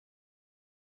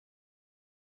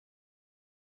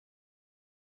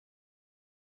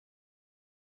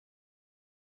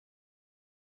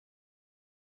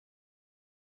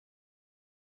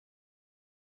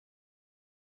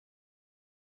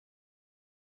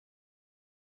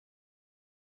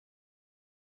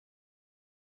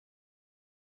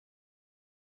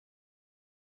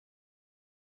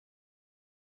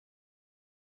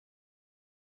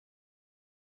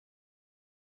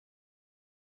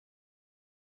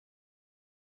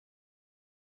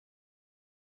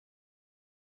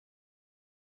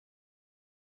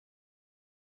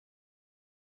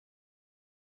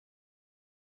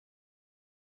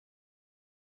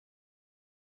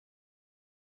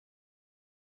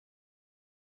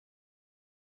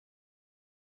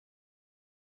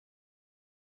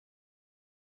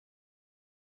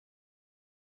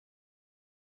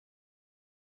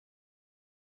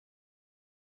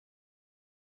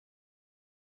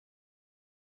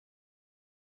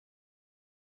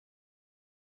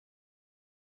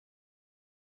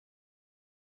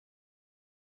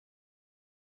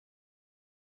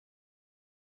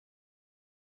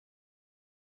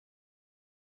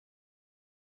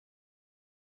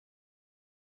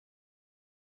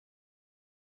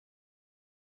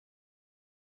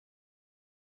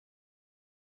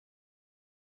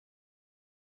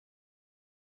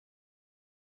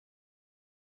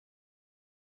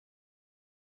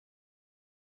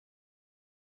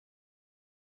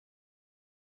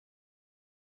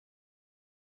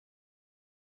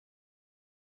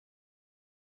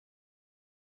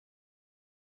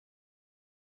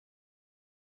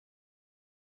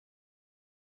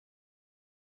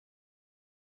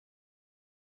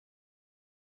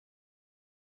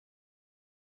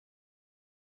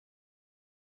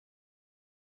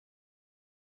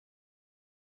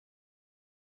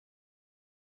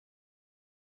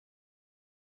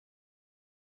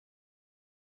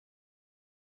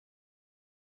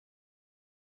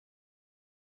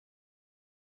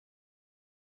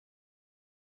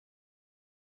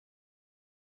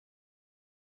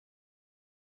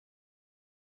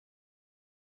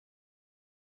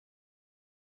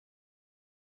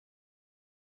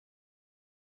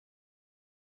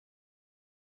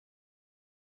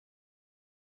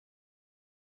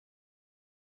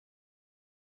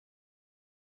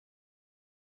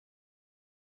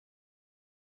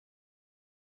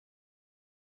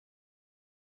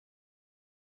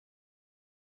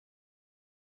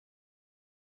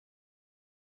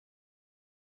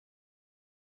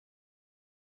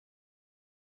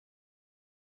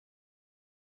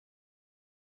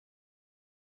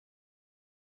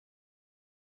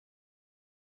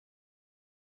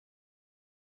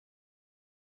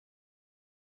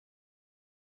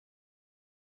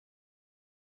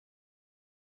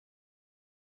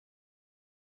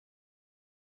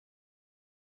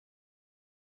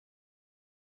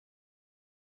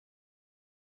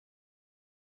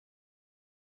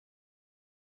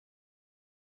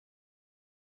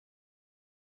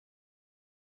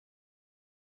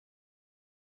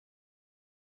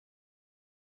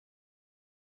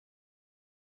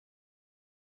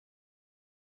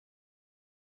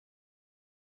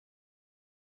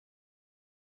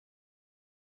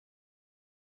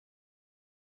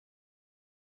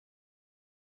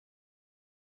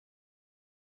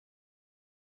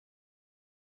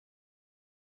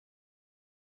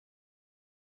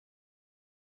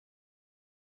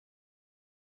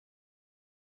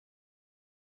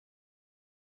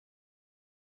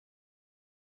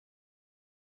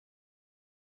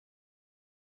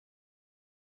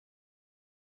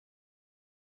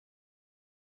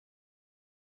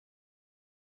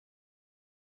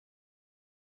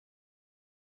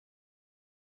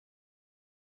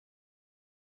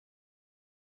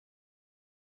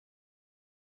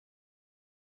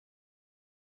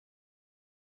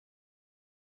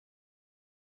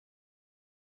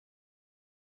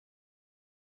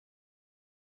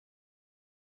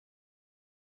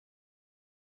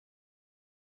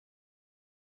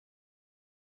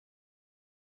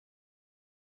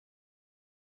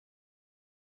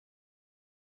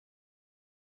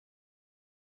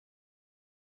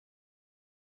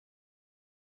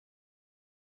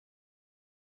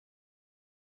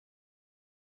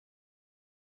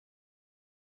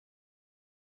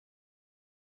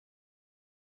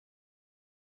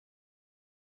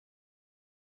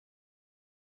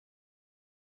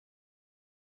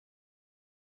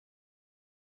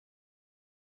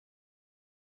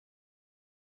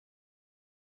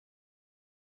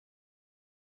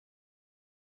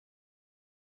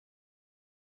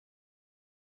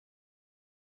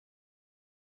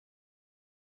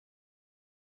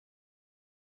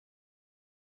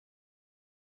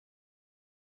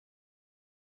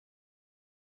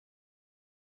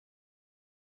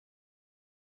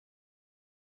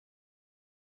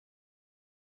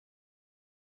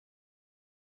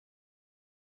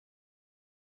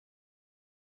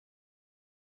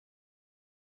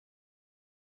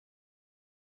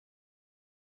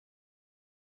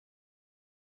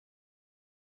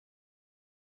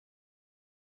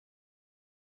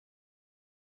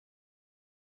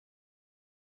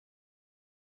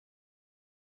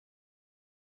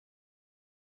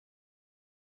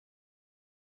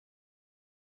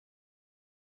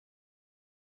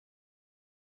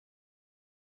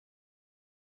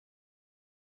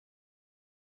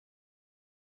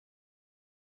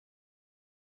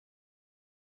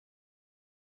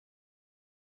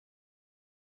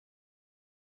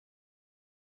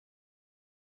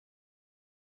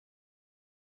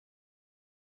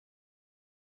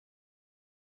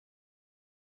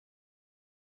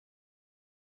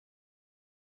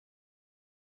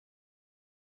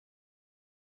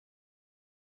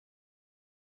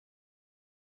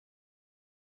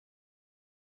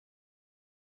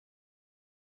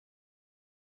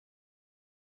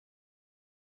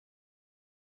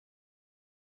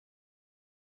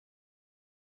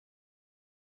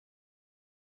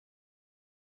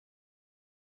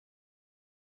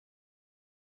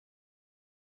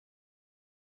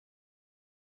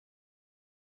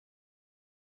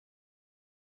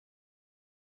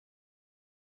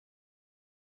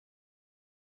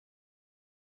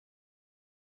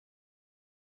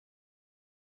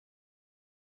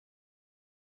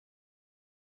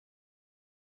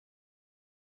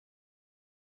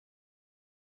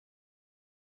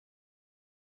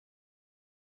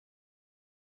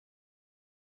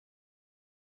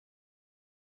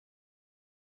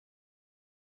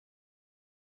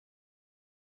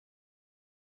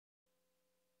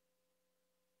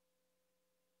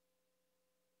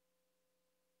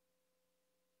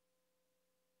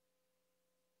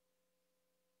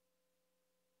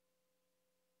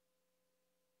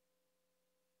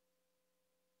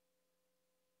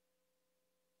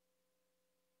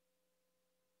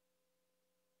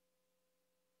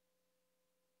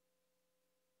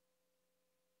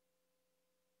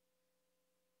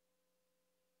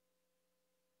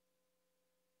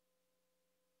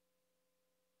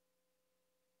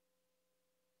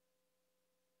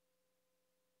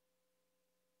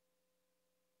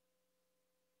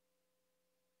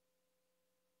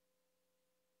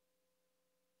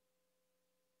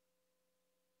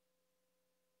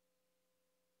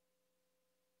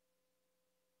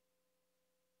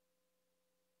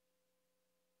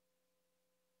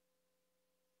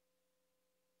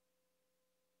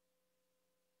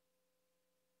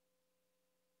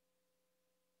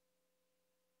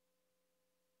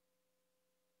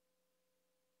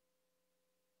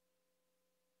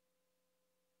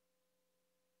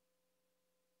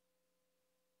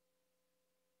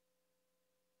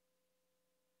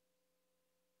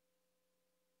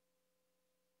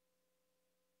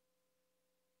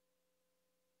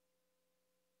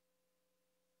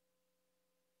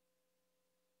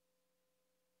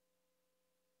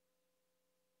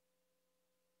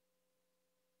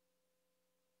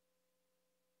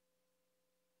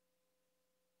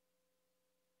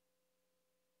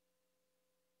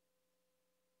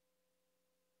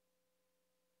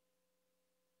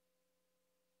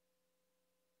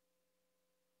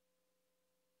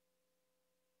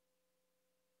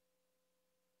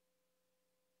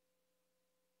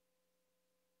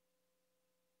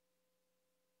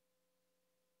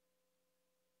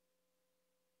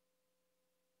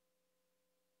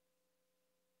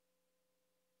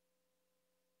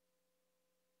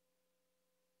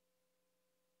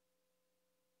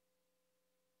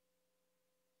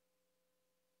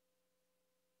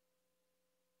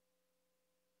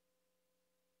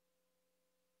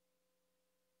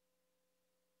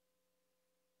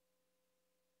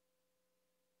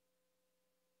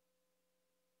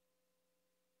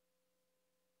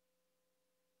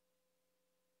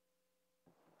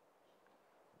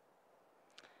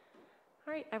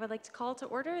All right, I would like to call to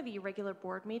order the regular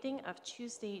board meeting of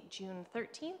Tuesday, June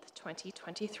 13th,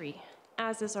 2023.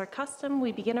 As is our custom,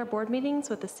 we begin our board meetings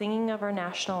with the singing of our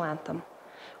national anthem.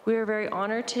 We are very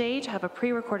honored today to have a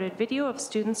pre-recorded video of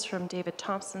students from David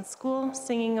Thompson School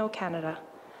singing O Canada.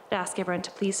 I'd ask everyone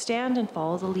to please stand and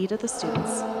follow the lead of the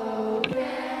students.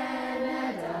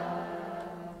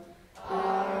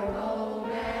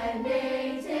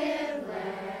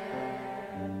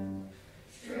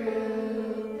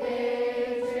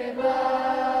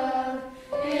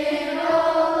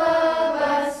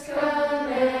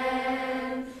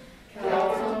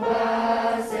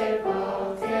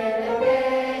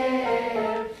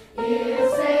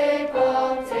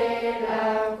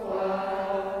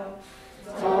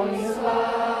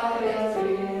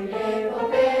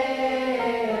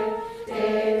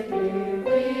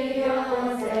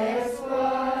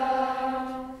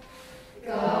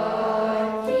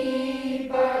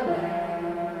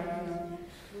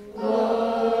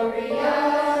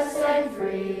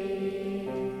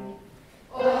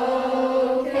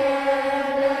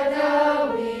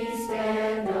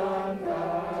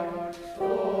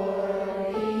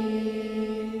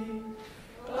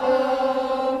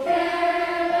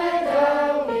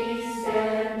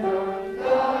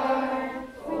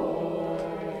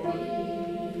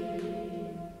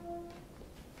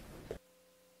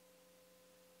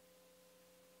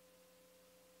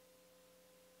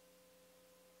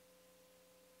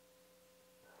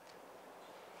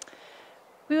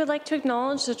 We would like to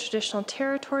acknowledge the traditional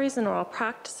territories and oral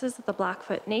practices of the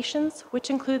Blackfoot Nations, which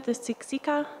include the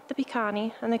Siksika, the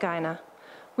Piikani, and the Kainai.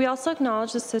 We also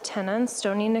acknowledge the Tsuut'ina and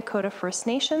Stoney Nakoda First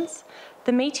Nations,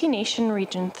 the Métis Nation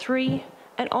Region 3,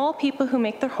 and all people who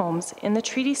make their homes in the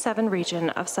Treaty 7 region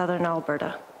of southern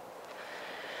Alberta.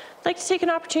 I'd like to take an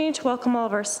opportunity to welcome all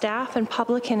of our staff and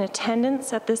public in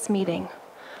attendance at this meeting.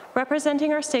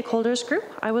 Representing our stakeholders group,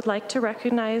 I would like to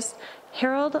recognize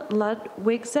Harold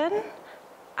Ludwigsen,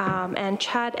 and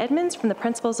Chad Edmonds from the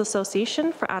Principals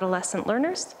Association for Adolescent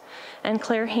Learners, and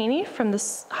Claire Haney from the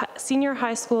Senior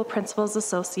High School Principals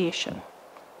Association.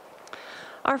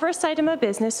 Our first item of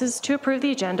business is to approve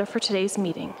the agenda for today's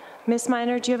meeting. Ms.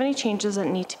 Miner, do you have any changes that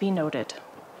need to be noted?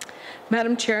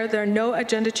 Madam Chair, there are no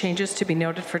agenda changes to be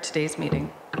noted for today's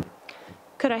meeting.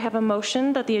 Could I have a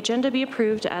motion that the agenda be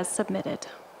approved as submitted?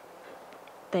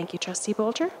 Thank you, Trustee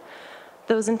Bolger.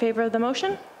 Those in favor of the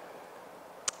motion?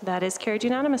 That is carried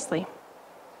unanimously.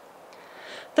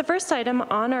 The first item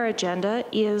on our agenda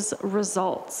is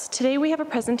results. Today we have a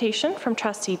presentation from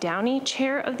Trustee Downey,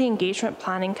 Chair of the Engagement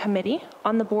Planning Committee,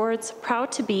 on the board's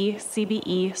Proud to Be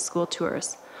CBE school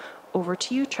tours. Over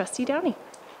to you, Trustee Downey.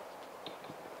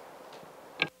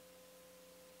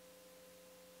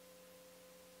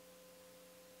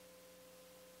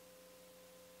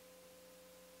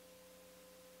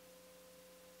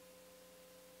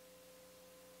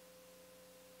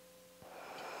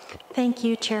 Thank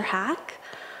you, Chair Hack.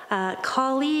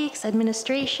 Colleagues,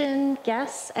 administration,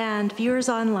 guests, and viewers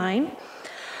online.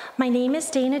 My name is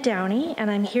Dana Downey,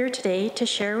 and I'm here today to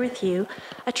share with you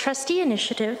a trustee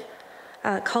initiative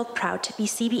called Proud to Be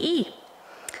CBE.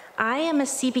 I am a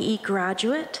CBE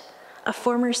graduate, a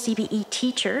former CBE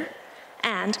teacher,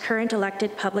 and current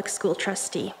elected public school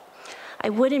trustee. I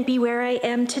wouldn't be where I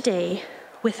am today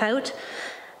without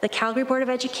the Calgary Board of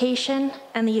Education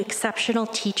and the exceptional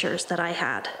teachers that I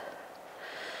had.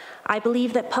 I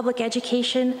believe that public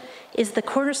education is the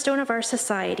cornerstone of our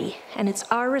society, and it's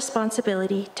our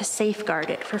responsibility to safeguard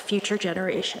it for future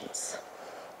generations.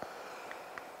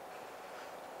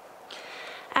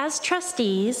 As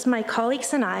trustees, my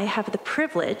colleagues and I have the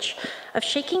privilege of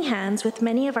shaking hands with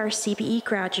many of our CBE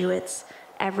graduates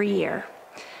every year.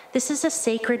 This is a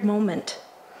sacred moment.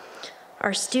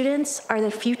 Our students are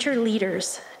the future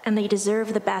leaders, and they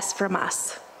deserve the best from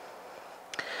us.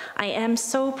 I am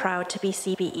so proud to be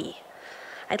CBE.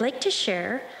 I'd like to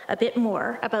share a bit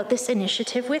more about this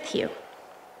initiative with you.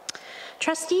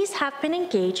 Trustees have been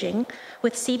engaging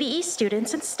with CBE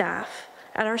students and staff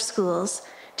at our schools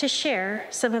to share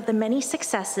some of the many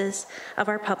successes of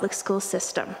our public school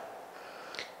system.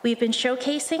 We've been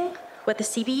showcasing what the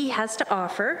CBE has to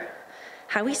offer,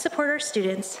 how we support our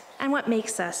students, and what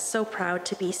makes us so proud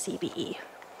to be CBE.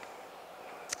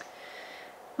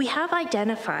 We have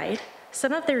identified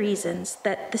some of the reasons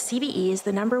that the CBE is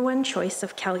the #1 choice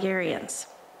of Calgarians.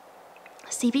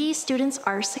 CBE students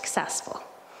are successful.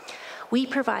 We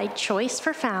provide choice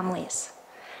for families,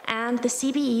 and the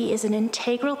CBE is an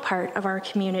integral part of our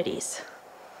communities.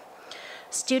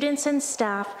 Students and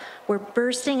staff were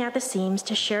bursting at the seams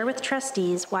to share with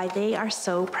trustees why they are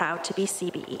so proud to be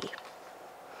CBE.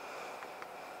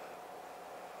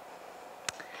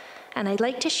 and I'd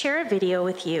like to share a video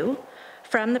with you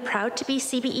from the Proud to be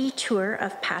CBE tour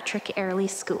of Patrick Airlie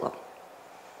School.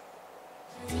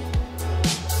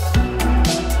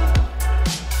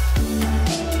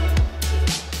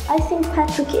 I think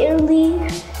Patrick Airlie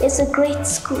is a great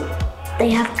school.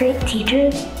 They have great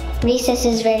teachers. Recess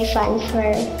is very fun for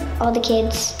all the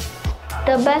kids.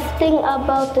 The best thing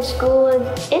about the school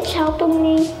is it's helping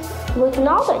me with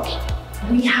knowledge.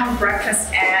 We have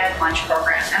breakfast and lunch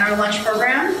program, and our lunch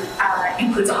program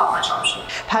includes a hot lunch option.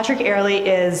 Patrick Airlie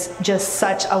is just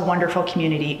such a wonderful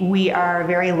community. We are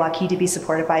very lucky to be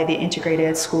supported by the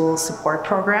Integrated School Support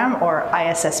Program, or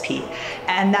ISSP,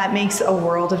 and that makes a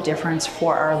world of difference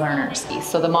for our learners.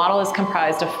 So the model is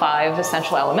comprised of 5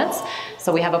 essential elements.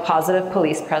 So we have a positive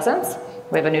police presence.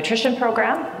 We have a nutrition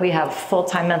program, we have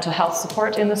full-time mental health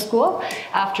support in the school,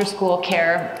 after-school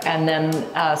care, and then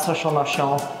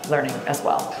social-emotional learning as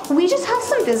well. We just have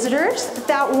some visitors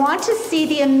that want to see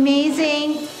the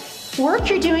amazing work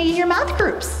you're doing in your math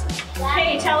groups.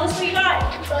 Hey, tell us what you got.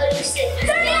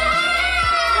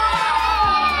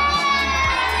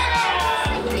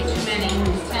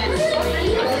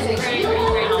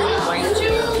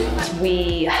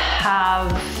 We have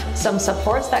some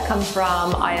supports that come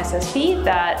from ISSP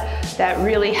that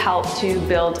really help to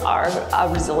build a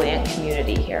resilient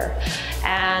community here.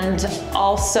 And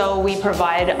also we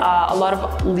provide a lot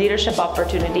of leadership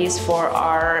opportunities for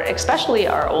especially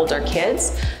our older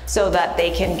kids, so that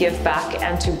they can give back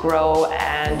and to grow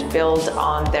and build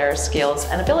on their skills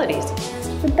and abilities.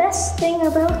 The best thing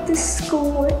about this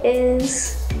school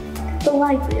is the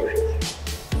library.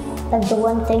 Like the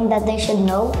one thing that they should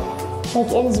know, it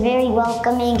is very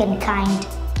welcoming and kind.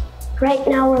 Right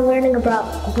now we're learning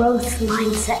about growth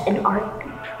mindset and art.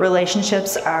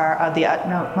 Relationships are of the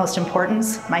utmost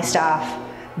importance. My staff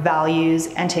values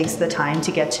and takes the time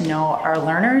to get to know our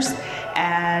learners,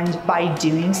 and by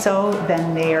doing so,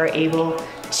 then they are able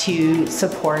to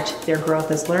support their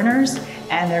growth as learners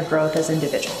and their growth as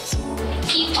individuals.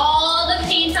 Keep all the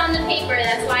paint on the paper,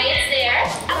 that's why it's there.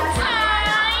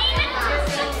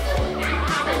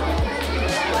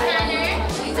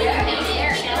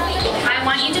 I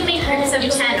want you to make groups of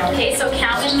 10, okay? So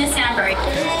count with Miss Amber.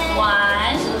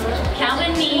 1, count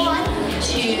with me,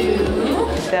 2.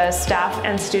 The staff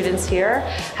and students here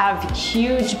have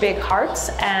huge, big hearts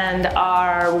and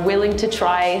are willing to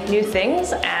try new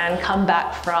things and come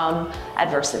back from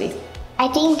adversity. I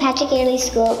think Patrick Airlie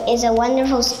School is a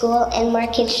wonderful school and more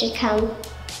kids should come.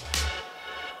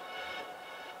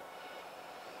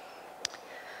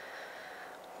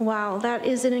 Wow, that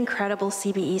is an incredible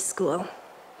CBE school.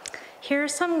 Here are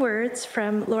some words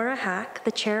from Laura Hack,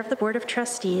 the chair of the Board of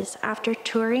Trustees, after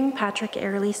touring Patrick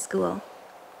Airlie School.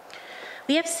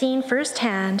 We have seen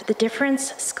firsthand the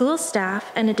difference school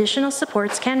staff and additional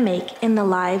supports can make in the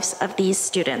lives of these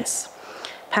students.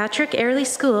 Patrick Airlie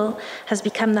School has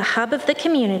become the hub of the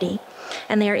community,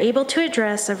 and they are able to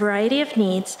address a variety of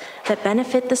needs that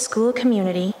benefit the school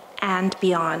community and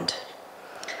beyond.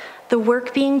 The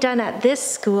work being done at this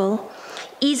school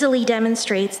easily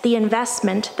demonstrates the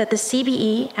investment that the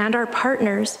CBE and our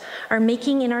partners are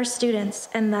making in our students,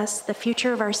 and thus the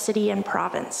future of our city and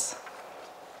province.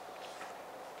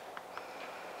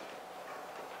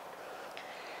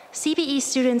 CBE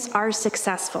students are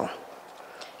successful.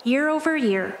 Year over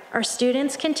year, our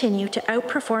students continue to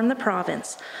outperform the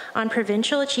province on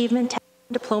provincial achievement and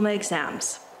diploma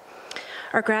exams.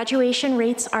 Our graduation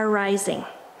rates are rising.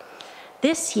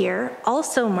 This year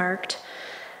also marked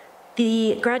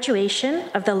the graduation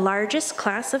of the largest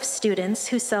class of students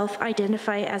who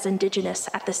self-identify as Indigenous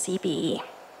at the CBE.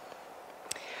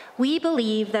 We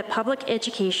believe that public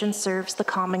education serves the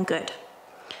common good.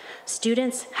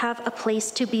 Students have a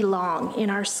place to belong in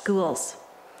our schools.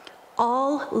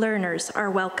 All learners are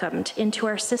welcomed into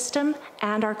our system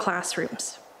and our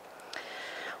classrooms.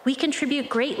 We contribute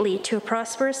greatly to a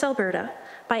prosperous Alberta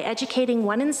by educating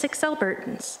 1 in 6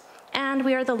 Albertans, and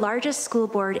we are the largest school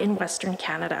board in Western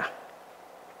Canada.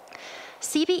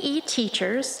 CBE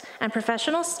teachers and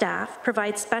professional staff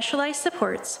provide specialized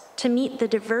supports to meet the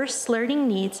diverse learning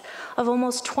needs of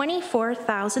almost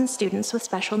 24,000 students with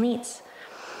special needs,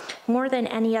 more than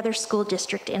any other school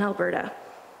district in Alberta.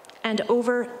 And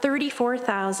over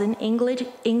 34,000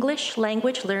 English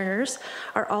language learners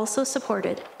are also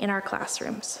supported in our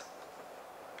classrooms.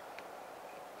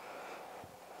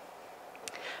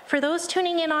 For those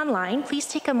tuning in online, please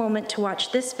take a moment to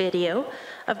watch this video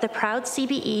of the Proud to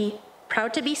be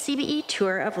CBE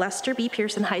tour of Lester B.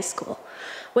 Pearson High School,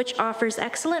 which offers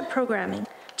excellent programming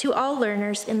to all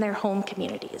learners in their home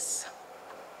communities.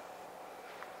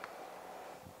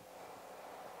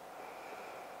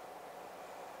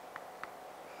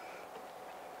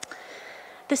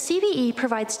 The CBE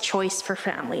provides choice for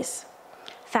families.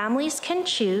 Families can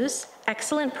choose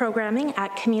excellent programming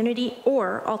at community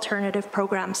or alternative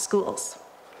program schools.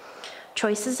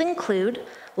 Choices include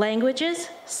languages,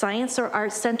 science or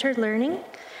arts-centered learning,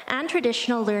 and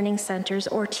traditional learning centers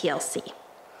or TLC.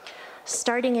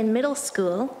 Starting in middle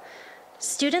school,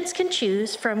 students can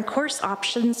choose from course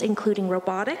options including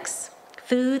robotics,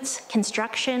 foods,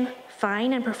 construction,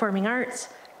 fine and performing arts,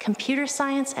 computer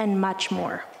science, and much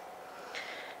more.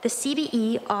 The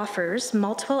CBE offers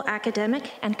multiple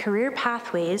academic and career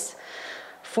pathways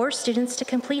for students to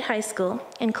complete high school,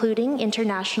 including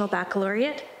international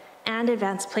baccalaureate and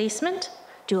advanced placement,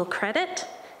 dual credit,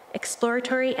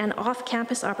 exploratory and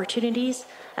off-campus opportunities,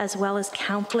 as well as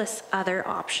countless other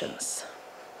options.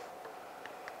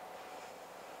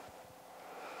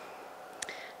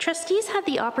 Trustees had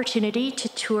the opportunity to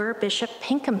tour Bishop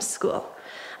Pinkham School,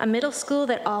 a middle school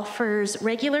that offers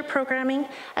regular programming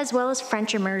as well as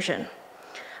French immersion.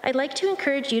 I'd like to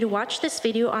encourage you to watch this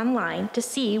video online to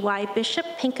see why Bishop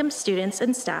Pinkham students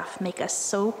and staff make us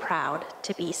so proud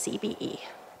to be CBE.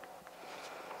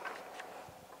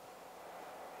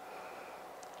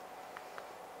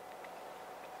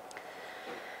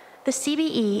 The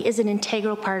CBE is an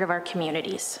integral part of our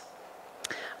communities.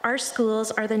 Our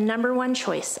schools are the #1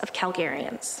 choice of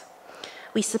Calgarians.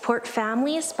 We support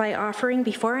families by offering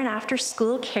before and after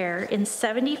school care in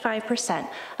 75%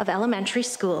 of elementary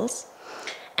schools,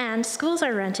 and schools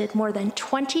are rented more than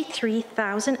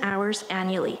 23,000 hours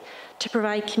annually to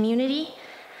provide community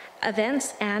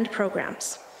events and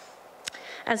programs.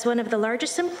 As one of the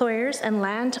largest employers and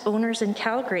landowners in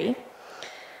Calgary,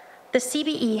 the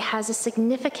CBE has a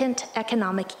significant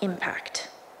economic impact.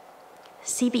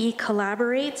 CBE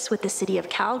collaborates with the City of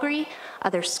Calgary,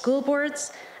 other school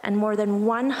boards, and more than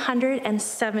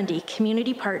 170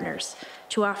 community partners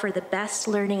to offer the best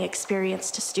learning experience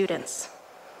to students.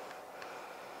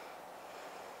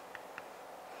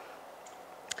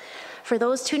 For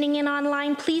those tuning in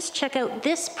online, please check out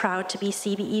this Proud to be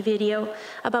CBE video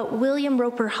about William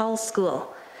Roper Hall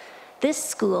School. This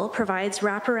school provides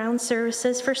wraparound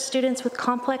services for students with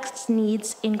complex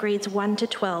needs in grades 1 to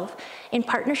 12 in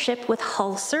partnership with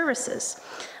Hull Services,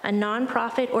 a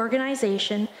nonprofit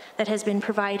organization that has been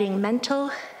providing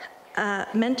mental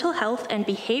health and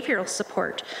behavioral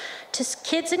support to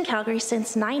kids in Calgary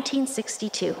since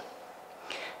 1962.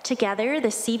 Together,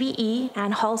 the CBE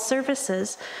and Hull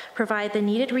Services provide the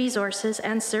needed resources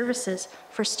and services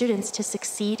for students to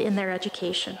succeed in their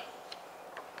education.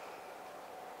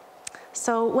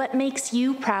 So what makes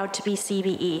you proud to be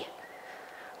CBE?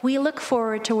 We look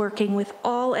forward to working with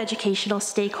all educational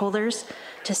stakeholders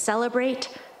to celebrate,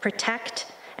 protect,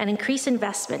 and increase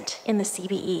investment in the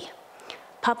CBE.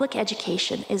 Public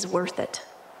education is worth it.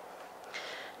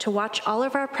 To watch all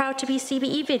of our Proud to be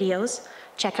CBE videos,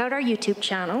 check out our YouTube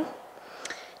channel.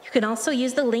 You can also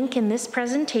use the link in this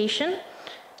presentation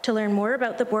to learn more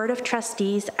about the Board of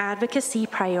Trustees' advocacy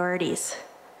priorities.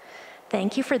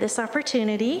 Thank you for this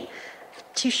opportunity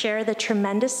to share the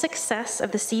tremendous success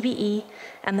of the CBE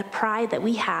and the pride that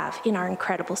we have in our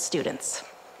incredible students.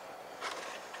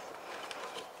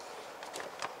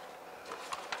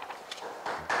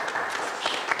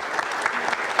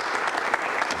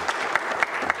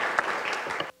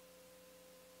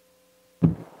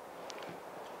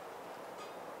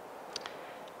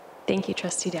 Thank you,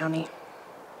 Trustee Downey.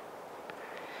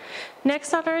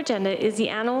 Next on our agenda is the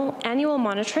annual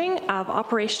monitoring of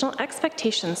Operational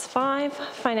Expectations 5,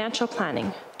 Financial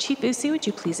Planning. Chief Usi, would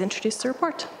you please introduce the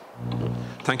report?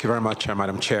 Thank you very much,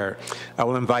 Madam Chair. I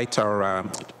will invite our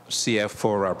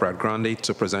CFO, Brad Grundy,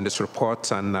 to present this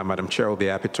report, and Madam Chair will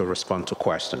be happy to respond to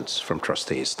questions from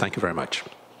trustees. Thank you very much.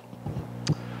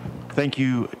 Thank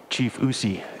you, Chief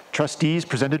Usi. Trustees,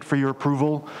 presented for your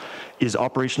approval is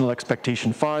Operational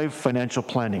Expectation 5, Financial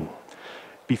Planning.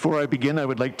 Before I begin, I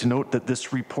would like to note that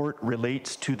this report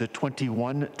relates to the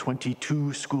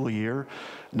 21-22 school year,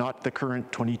 not the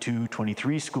current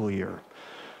 22-23 school year.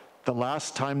 The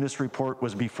last time this report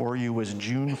was before you was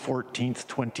June 14th,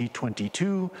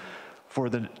 2022, for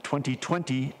the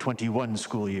 2020-21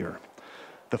 school year.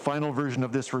 The final version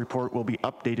of this report will be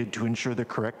updated to ensure the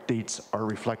correct dates are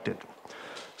reflected.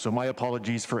 So my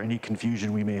apologies for any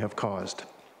confusion we may have caused.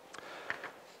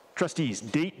 Trustees,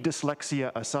 date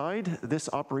dyslexia aside, this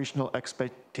operational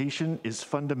expectation is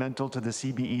fundamental to the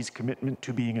CBE's commitment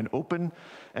to being an open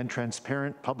and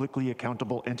transparent, publicly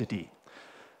accountable entity.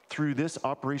 Through this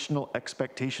operational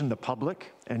expectation, the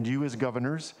public and you as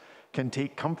governors can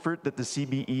take comfort that the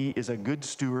CBE is a good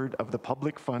steward of the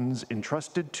public funds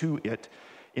entrusted to it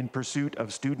in pursuit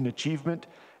of student achievement,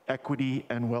 equity,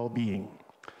 and well-being.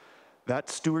 That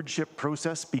stewardship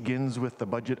process begins with the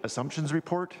budget assumptions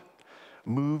report,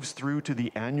 moves through to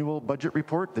the annual budget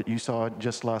report that you saw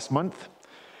just last month,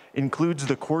 includes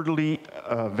the quarterly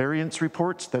variance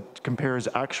reports that compares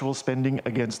actual spending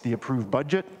against the approved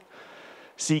budget,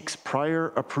 seeks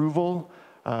prior approval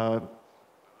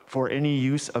for any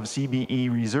use of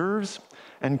CBE reserves,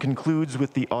 and concludes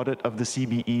with the audit of the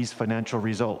CBE's financial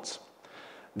results.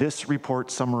 This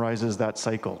report summarizes that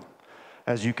cycle.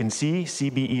 As you can see,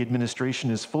 CBE administration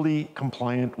is fully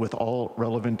compliant with all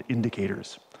relevant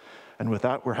indicators. And with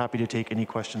that, we're happy to take any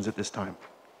questions at this time.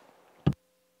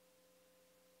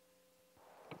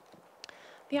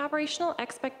 The operational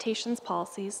expectations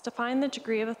policies define the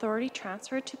degree of authority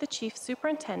transferred to the Chief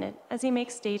Superintendent as he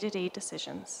makes day-to-day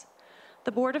decisions.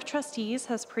 The Board of Trustees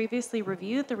has previously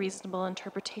reviewed the reasonable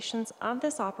interpretations of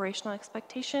this operational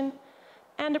expectation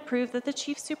and approved that the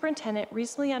Chief Superintendent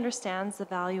reasonably understands the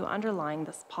value underlying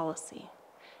this policy,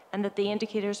 and that the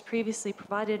indicators previously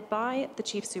provided by the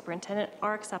Chief Superintendent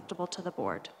are acceptable to the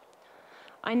Board.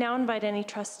 I now invite any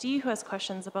trustee who has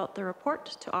questions about the report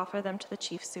to offer them to the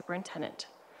Chief Superintendent.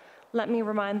 Let me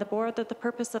remind the Board that the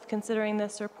purpose of considering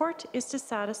this report is to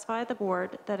satisfy the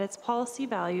Board that its policy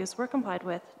values were complied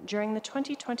with during the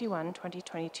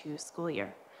 2021-2022 school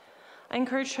year. I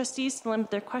encourage trustees to limit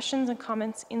their questions and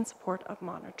comments in support of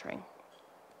monitoring.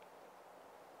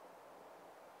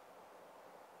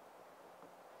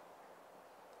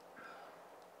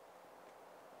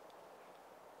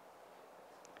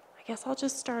 I guess I'll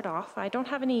just start off. I don't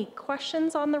have any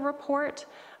questions on the report,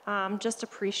 just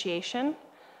appreciation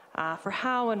for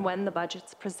how and when the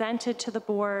budget's presented to the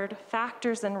Board,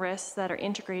 factors and risks that are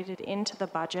integrated into the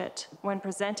budget when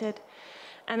presented,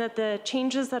 and that the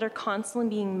changes that are constantly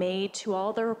being made to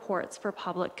all the reports for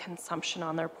public consumption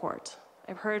on the report.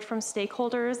 I've heard from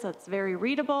stakeholders that's very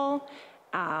readable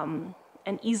and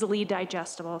easily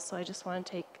digestible, so I just want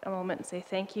to take a moment and say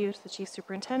thank you to the Chief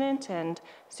Superintendent and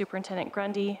Superintendent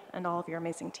Grundy and all of your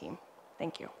amazing team.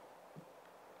 Thank you.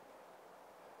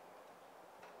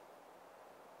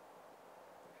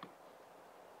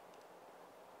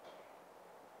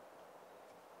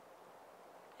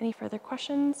 Any further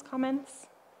questions, comments?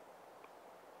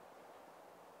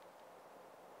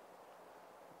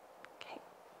 Okay.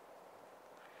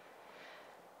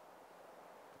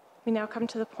 We now come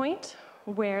to the point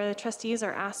where the trustees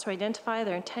are asked to identify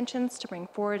their intentions to bring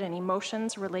forward any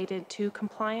motions related to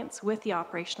compliance with the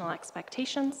operational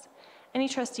expectations. Any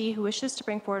trustee who wishes to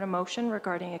bring forward a motion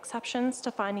regarding exceptions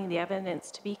to finding the evidence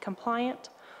to be compliant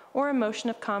or a motion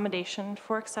of commendation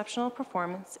for exceptional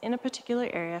performance in a particular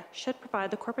area should provide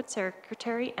the Corporate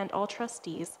Secretary and all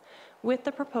trustees with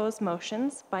the proposed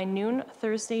motions by noon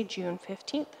Thursday, June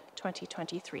 15th,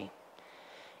 2023.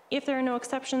 If there are no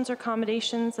exceptions or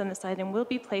commendations, then this item will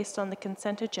be placed on the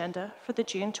consent agenda for the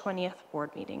June 20th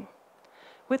board meeting,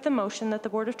 with the motion that the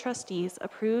Board of Trustees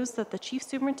approves that the Chief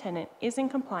Superintendent is in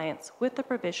compliance with the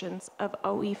provisions of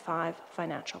OE5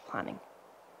 financial planning.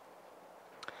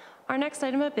 Our next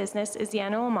item of business is the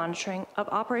annual monitoring of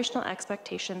operational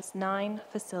expectations 9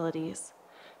 facilities.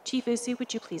 Chief Usi,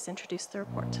 would you please introduce the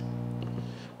report?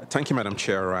 Thank you, Madam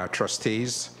Chair,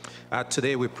 trustees.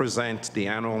 Today we present the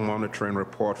annual monitoring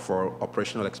report for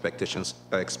operational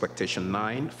expectation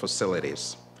 9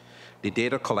 facilities. The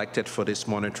data collected for this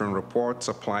monitoring report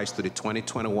applies to the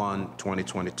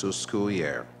 2021-2022 school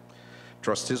year.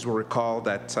 Trustees will recall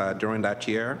that during that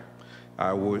year,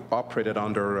 we operated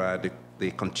under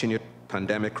the continued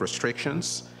pandemic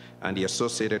restrictions and the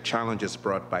associated challenges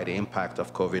brought by the impact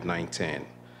of COVID-19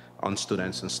 on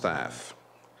students and staff.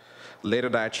 Later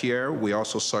that year, we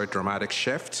also saw a dramatic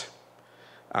shift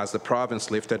as the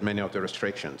province lifted many of the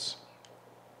restrictions.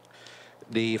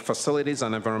 The Facilities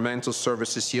and Environmental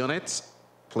Services Unit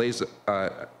plays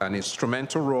an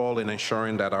instrumental role in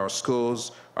ensuring that our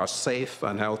schools are safe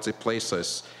and healthy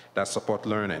places that support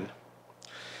learning.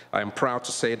 I am proud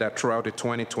to say that throughout the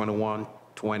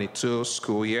 2021-22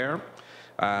 school year,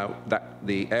 that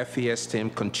the FES team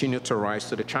continued to rise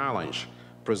to the challenge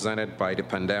presented by the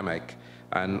pandemic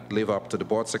and live up to the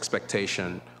board's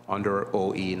expectation under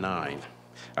OE9.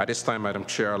 At this time, Madam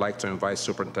Chair, I'd like to invite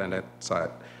Superintendent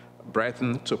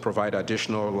Breton to provide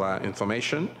additional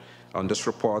information on this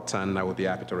report, and I will be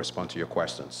happy to respond to your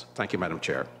questions. Thank you, Madam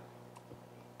Chair.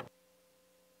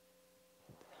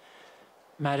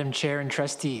 Madam Chair and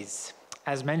trustees,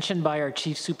 as mentioned by our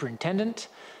Chief Superintendent,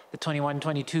 the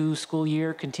 21-22 school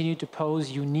year continued to pose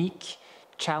unique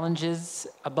challenges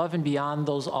above and beyond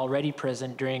those already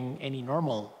present during any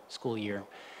normal school year.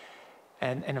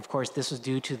 And of course, this was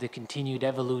due to the continued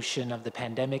evolution of the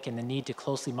pandemic and the need to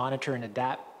closely monitor and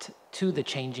adapt to the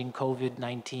changing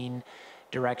COVID-19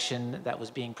 direction that was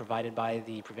being provided by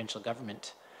the provincial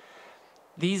government.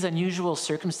 These unusual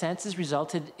circumstances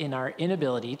resulted in our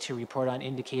inability to report on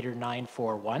indicator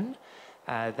 941.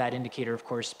 That indicator, of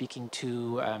course, speaking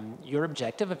to your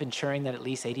objective of ensuring that at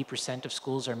least 80% of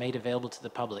schools are made available to the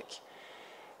public.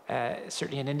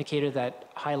 Certainly an indicator that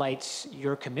highlights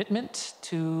your commitment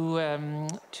to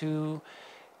and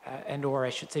or I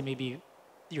should say maybe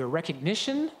your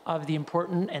recognition of the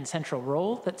important and central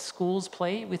role that schools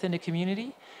play within a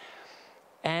community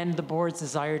and the board's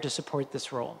desire to support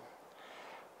this role.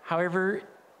 However,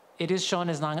 it is shown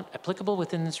as non-applicable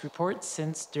within this report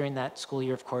since during that school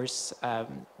year, of course,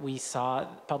 we saw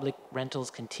public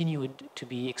rentals continued to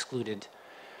be excluded.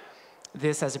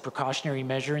 This as a precautionary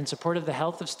measure in support of the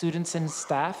health of students and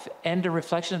staff and a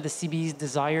reflection of the CBE's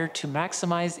desire to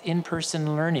maximize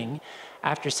in-person learning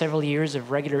after several years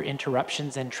of regular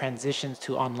interruptions and transitions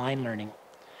to online learning.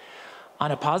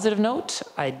 On a positive note,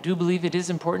 I do believe it is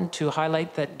important to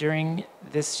highlight that during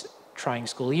this trying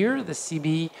school year, the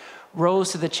CBE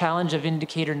rose to the challenge of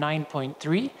indicator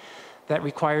 9.3 that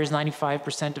requires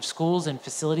 95% of schools and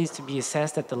facilities to be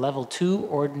assessed at the level 2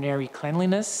 ordinary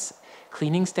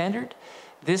cleaning standard.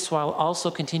 This while also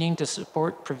continuing to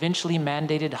support provincially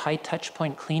mandated high touch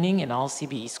point cleaning in all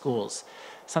CBE schools,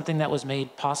 something that was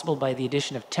made possible by the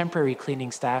addition of temporary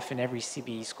cleaning staff in every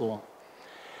CBE school.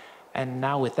 And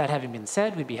now with that having been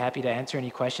said, we'd be happy to answer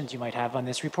any questions you might have on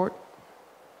this report.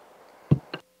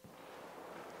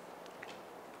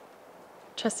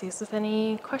 Trustees with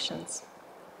any questions?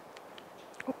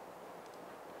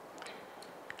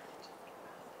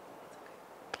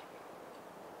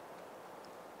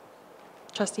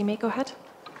 Trustee May, go ahead.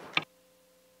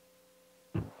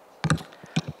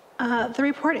 The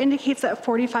report indicates that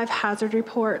 45 hazard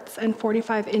reports and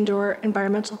 45 indoor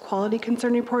environmental quality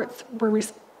concern reports were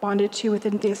responded to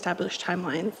within the established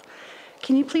timelines.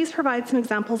 Can you please provide some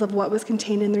examples of what was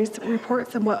contained in these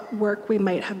reports and what work we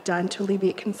might have done to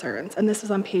alleviate concerns? And this is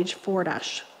on page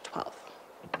 4-12.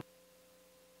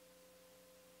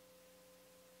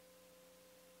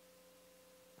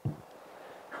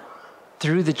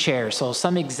 Through the chair, so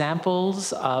some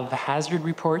examples of hazard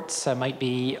reports might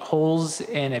be holes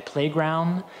in a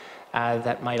playground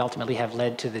that might ultimately have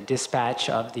led to the dispatch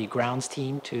of the grounds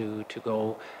team to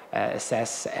go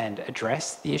assess and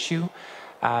address the issue.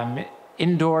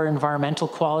 Indoor environmental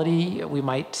quality, we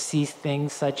might see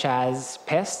things such as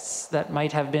pests that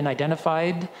might have been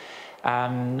identified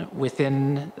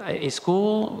within a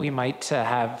school. We might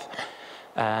have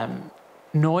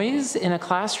noise in a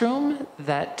classroom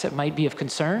that might be of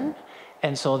concern.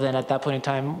 And so then at that point in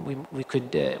time,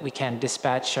 we can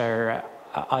dispatch our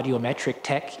audiometric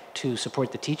tech to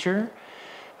support the teacher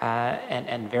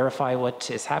and verify what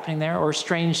is happening there, or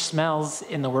strange smells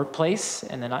in the workplace,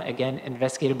 and then again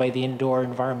investigated by the indoor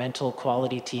environmental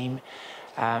quality team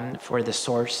for the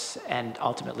source and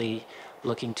ultimately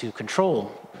looking to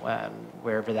control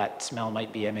wherever that smell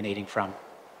might be emanating from.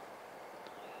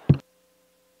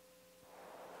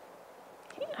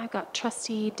 Okay, I've got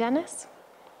Trustee Dennis.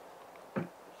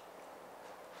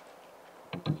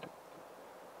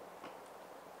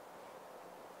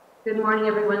 Good morning,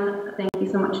 everyone. Thank you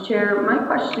so much, Chair. My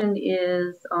question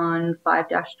is on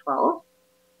 5-12,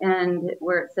 and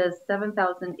where it says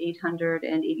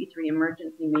 7,883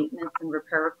 emergency maintenance and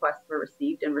repair requests were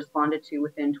received and responded to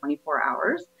within 24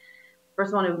 hours.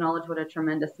 First, I want to acknowledge what a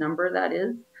tremendous number that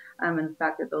is, and the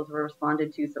fact that those were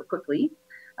responded to so quickly.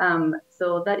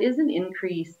 So that is an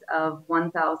increase of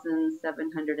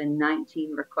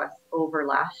 1,719 requests over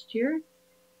last year.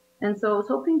 And so I was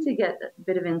hoping to get a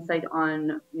bit of insight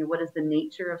on, what is the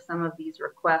nature of some of these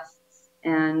requests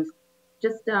and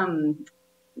just some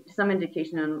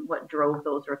indication on what drove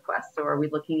those requests. So are we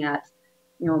looking at,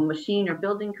 machine or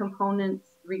building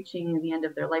components reaching the end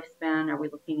of their lifespan? Are we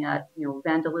looking at,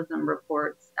 vandalism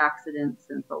reports, accidents,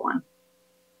 and so on?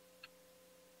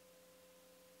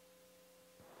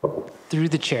 Through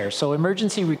the chair. So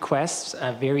emergency requests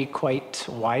vary quite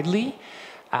widely.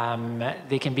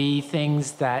 They can be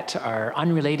things that are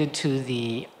unrelated to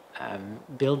the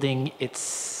building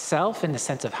itself in the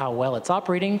sense of how well it's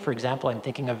operating. For example, I'm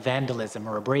thinking of vandalism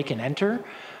or a break and enter,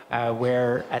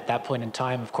 where at that point in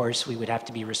time, of course, we would have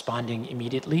to be responding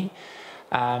immediately.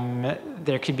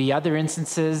 There could be other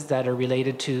instances that are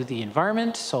related to the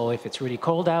environment. So if it's really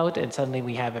cold out and suddenly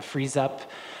we have a freeze up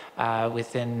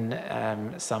within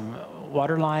some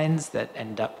water lines that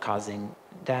end up causing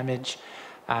damage.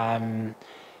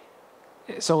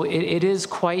 So it is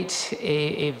quite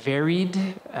a varied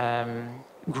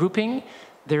grouping.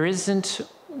 There isn't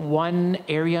one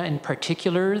area in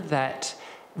particular that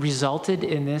resulted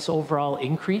in this overall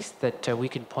increase that we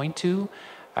could point to.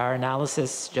 Our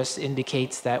analysis just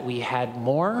indicates that we had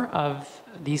more of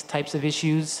these types of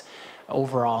issues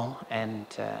overall, and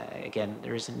again,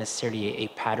 there isn't necessarily a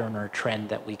pattern or trend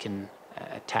that we can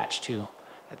attach to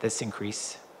this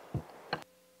increase.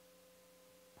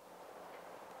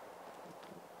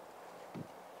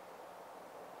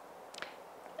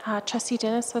 Trustee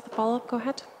Dennis with a follow-up, go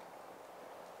ahead.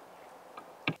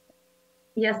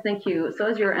 Yes, thank you. So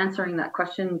as you're answering that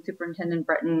question, Superintendent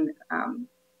Breton,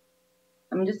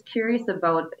 I'm just curious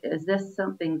about, is this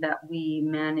something that we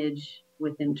manage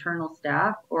with internal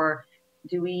staff, or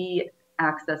do we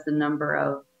access a number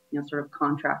of, sort of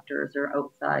contractors or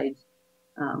outside,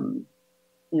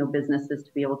 businesses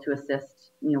to be able to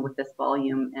assist, with this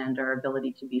volume and our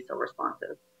ability to be so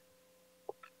responsive?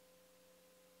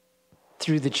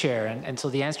 Through the chair, and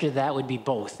so the answer to that would be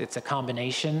both. It's a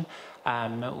combination.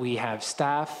 We have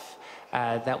staff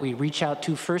that we reach out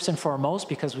to first and foremost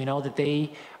because we know that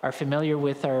they are familiar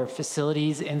with our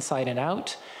facilities inside and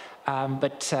out.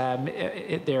 But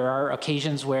there are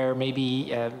occasions where maybe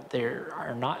they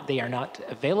are not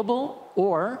available,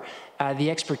 or the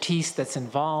expertise that's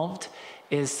involved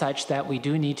is such that we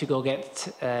do need to go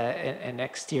get an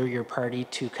exterior party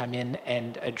to come in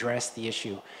and address the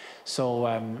issue. So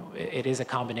it is a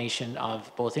combination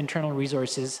of both internal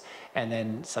resources and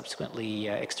then subsequently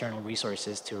external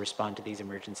resources to respond to these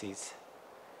emergencies.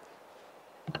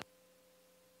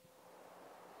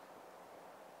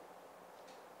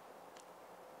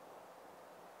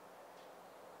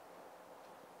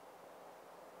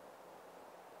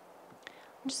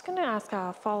 I'm just going to ask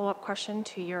a follow-up question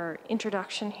to your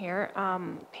introduction here.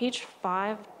 Page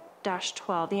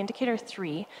 5-12, the indicator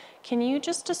 3, can you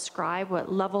just describe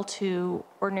what level 2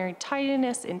 ordinary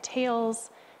tidiness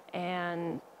entails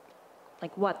and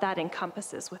like what that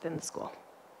encompasses within the school?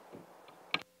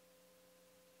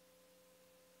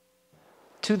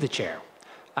 To the chair.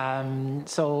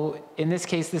 So in this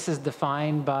case, this is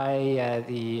defined by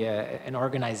an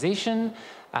organization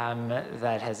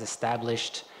that has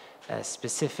established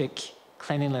specific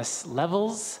cleanliness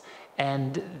levels,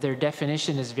 and their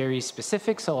definition is very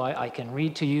specific. So I can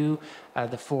read to you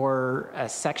the 4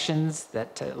 sections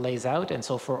that lays out. And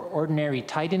so for ordinary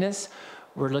tidiness,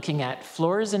 we're looking at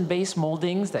floors and base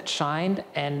moldings that shine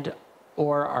and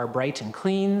or are bright and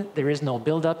clean. There is no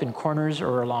buildup in corners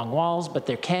or along walls, but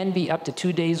there can be up to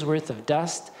 2 days worth of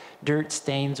dust, dirt,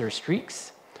 stains, or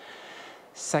streaks.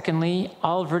 Secondly,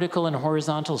 all vertical and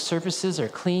horizontal surfaces are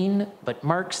clean, but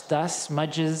marks, dust,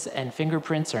 smudges, and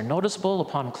fingerprints are noticeable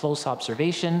upon close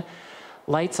observation.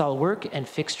 Lights all work and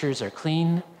fixtures are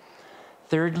clean.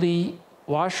 Thirdly,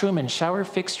 washroom and shower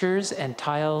fixtures and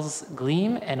tiles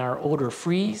gleam and are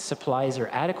odor-free. Supplies are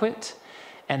adequate.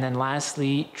 And then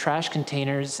lastly, trash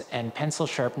containers and pencil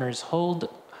sharpeners hold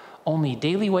only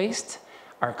daily waste,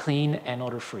 are clean and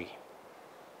odor-free.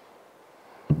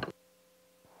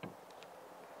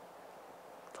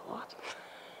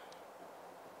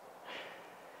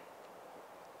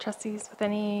 Trustees with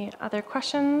any other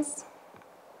questions?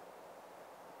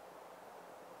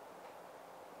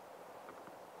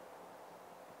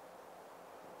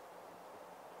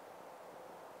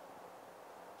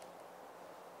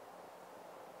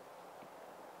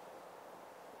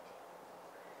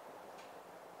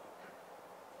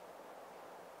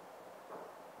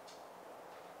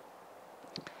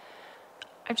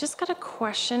 I've just got a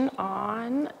question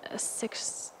on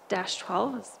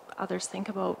 6-12 as others think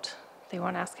about if they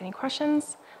want to ask any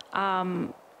questions.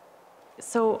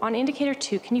 So on indicator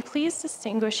 2, can you please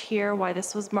distinguish here why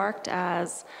this was marked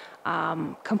as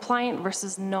compliant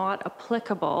versus not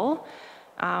applicable?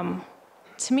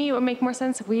 To me, it would make more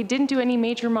sense if we didn't do any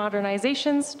major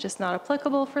modernizations, just not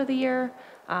applicable for the year.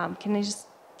 Can you just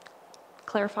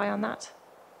clarify on that?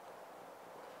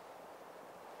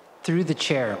 Through the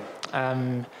chair.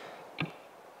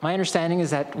 My understanding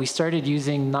is that we started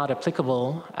using not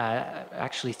applicable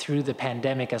actually through the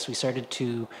pandemic as we started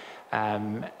to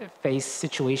face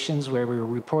situations where we were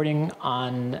reporting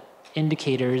on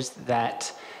indicators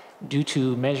that due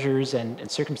to measures and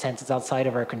circumstances outside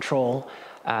of our control,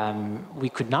 we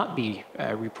could not be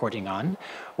reporting on.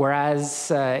 Whereas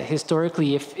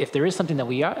historically, if there is something that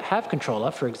we have control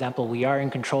of, for example, we are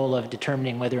in control of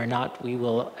determining whether or not we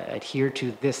will adhere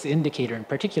to this indicator in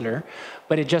particular,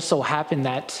 but it just so happened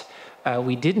that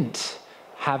we didn't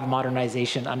have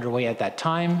modernization underway at that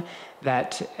time,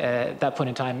 that at that point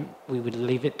in time, we would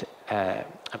leave it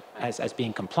as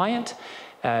being compliant.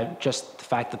 Just the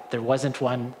fact that there wasn't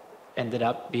one ended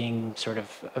up being sort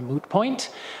of a moot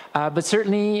point. But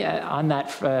certainly on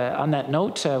that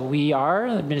note, the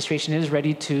administration is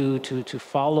ready to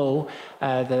follow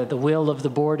the will of the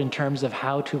board in terms of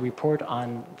how to report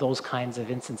on those kinds of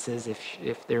instances.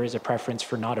 If there is a preference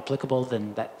for not applicable,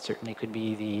 then that certainly could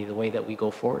be the way that we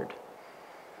go forward.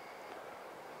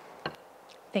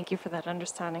 Thank you for that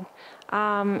understanding.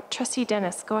 Trustee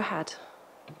Dennis, go ahead.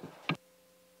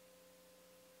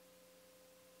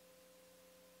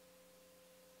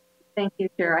 Thank you,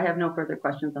 Chair. I have no further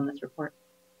questions on this report.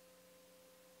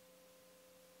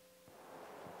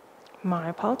 My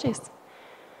apologies.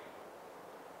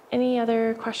 Any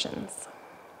other questions?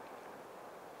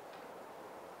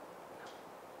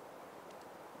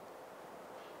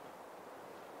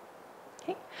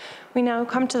 Okay. We now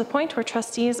come to the point where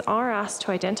trustees are asked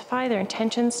to identify their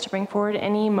intentions to bring forward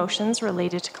any motions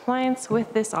related to compliance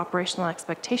with this operational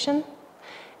expectation.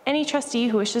 Any trustee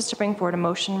who wishes to bring forward a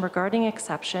motion regarding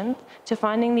exception to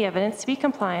finding the evidence to be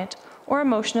compliant or a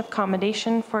motion of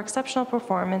commendation for exceptional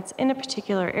performance in a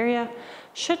particular area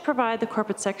should provide the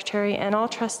corporate secretary and all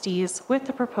trustees with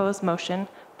the proposed motion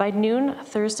by noon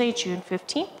Thursday, June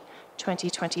 15th,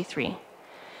 2023.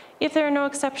 If there are no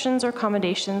exceptions or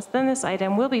commendations, then this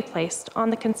item will be placed on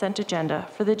the consent agenda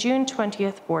for the June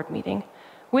 20th board meeting,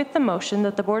 with the motion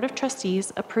that the Board of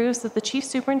Trustees approves that the Chief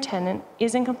Superintendent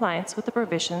is in compliance with the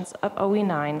provisions of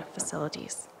OE9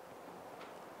 facilities.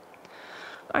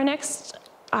 Our next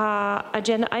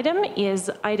agenda item is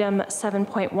item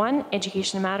 7.1,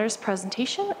 Education Matters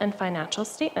Presentation and Financial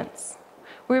Statements.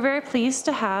 We're very pleased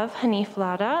to have Hanif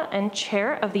Lada, and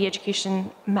Chair of the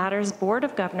Education Matters Board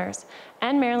of Governors,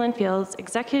 and Marilyn Fields,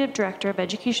 Executive Director of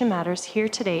Education Matters, here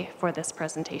today for this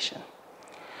presentation.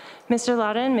 Mr.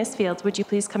 Lada and Ms. Fields, would you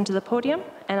please come to the podium,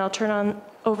 and I'll turn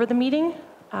over the meeting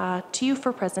to you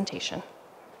for presentation.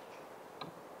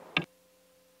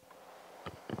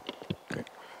 Okay.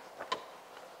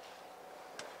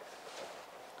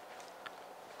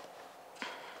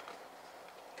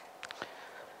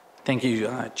 Thank you,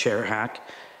 Chair Hack.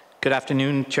 Good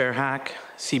afternoon, Chair Hack,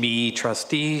 CBE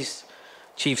trustees,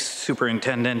 Chief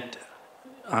Superintendent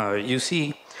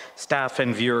UC, staff,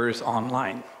 and viewers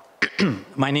online.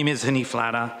 My name is Hanif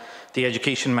Lada, the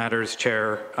Education Matters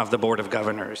Chair of the Board of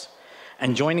Governors.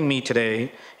 And joining me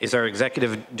today is our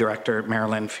Executive Director,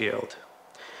 Marilyn Field.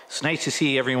 It's nice to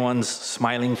see everyone's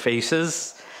smiling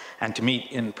faces and to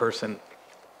meet in person.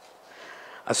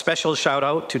 A special shout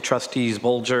out to Trustees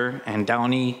Bolger and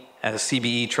Downey as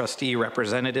CBE trustee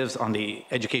representatives on the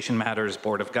Education Matters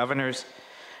Board of Governors,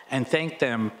 and thank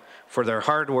them for their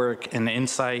hard work and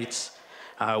insights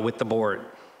with the board.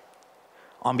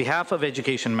 On behalf of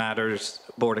Education Matters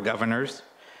Board of Governors,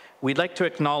 we'd like to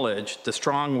acknowledge the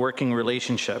strong working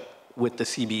relationship with the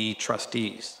CBE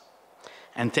trustees,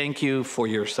 and thank you for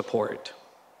your support.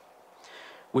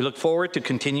 We look forward to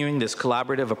continuing this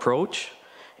collaborative approach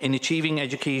in achieving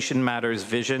Education Matters'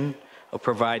 vision of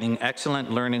providing excellent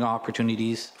learning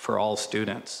opportunities for all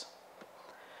students.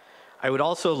 I would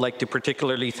also like to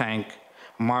particularly thank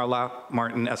Marla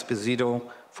Martin Esposito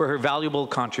for her valuable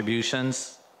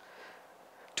contributions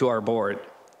to our board,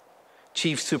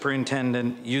 Chief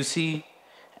Superintendent UC,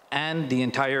 and the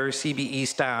entire CBE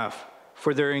staff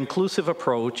for their inclusive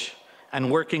approach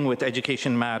and working with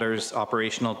Education Matters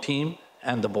operational team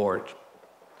and the board.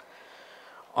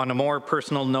 On a more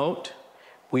personal note,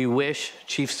 we wish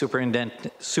Chief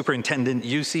Superintendent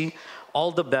UC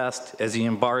all the best as he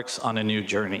embarks on a new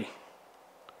journey.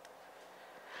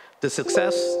 The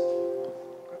success,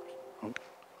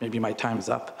 maybe my time's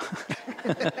up.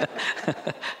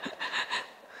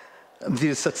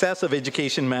 The success of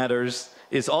Education Matters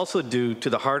is also due to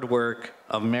the hard work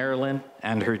of Marilyn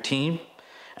and her team,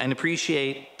 and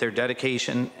appreciate their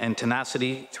dedication and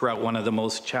tenacity throughout one of the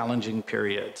most challenging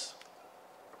periods.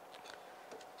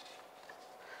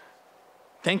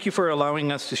 Thank you for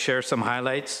allowing us to share some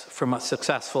highlights from a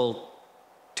successful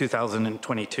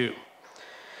 2022,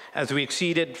 as we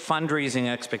exceeded fundraising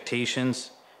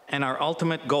expectations and our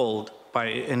ultimate goal by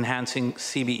enhancing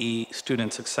CBE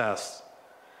student success.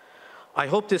 I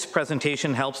hope this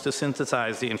presentation helps to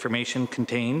synthesize the information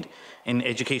contained in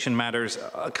Education Matters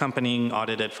accompanying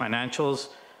audited financials,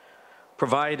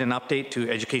 provide an update to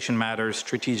Education Matters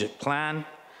strategic plan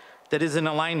that is in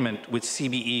alignment with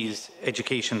CBE's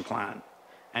education plan,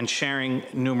 and sharing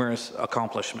numerous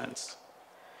accomplishments.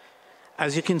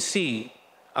 As you can see,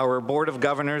 our Board of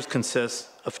Governors consists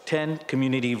of 10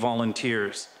 community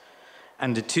volunteers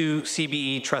and the 2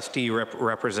 CBE trustee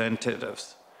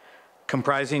representatives,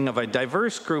 comprising of a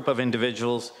diverse group of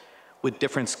individuals with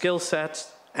different skill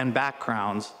sets and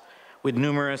backgrounds, with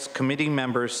numerous committee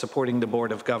members supporting the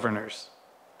Board of Governors.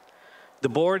 The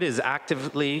board is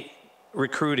actively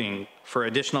recruiting for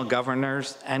additional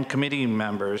governors and committee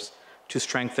members to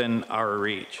strengthen our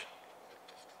reach.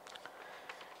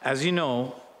 As you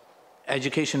know,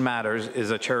 Education Matters is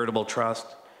a charitable trust,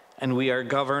 and we are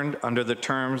governed under the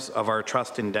terms of our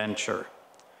trust indenture,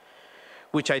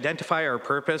 which identify our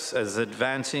purpose as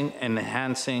advancing and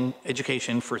enhancing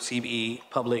education for CBE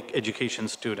public education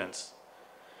students.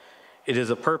 It is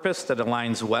a purpose that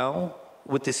aligns well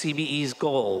with the CBE's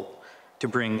goal to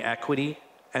bring equity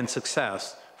and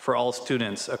success for all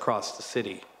students across the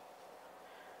city.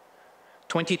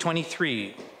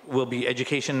 2023 will be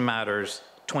Education Matters'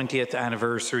 20th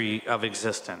anniversary of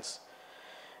existence,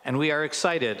 and we are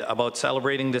excited about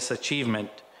celebrating this achievement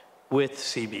with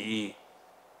CBE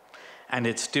and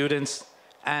its students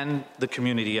and the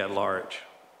community at large.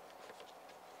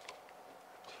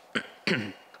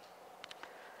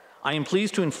 I am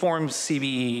pleased to inform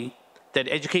CBE that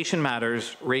Education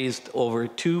Matters raised over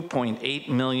 $2.8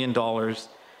 million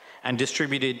and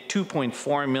distributed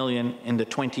 $2.4 million in the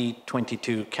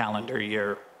 2022 calendar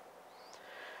year.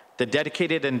 The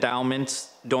dedicated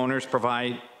endowments donors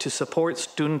provide to support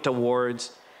student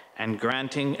awards and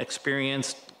granting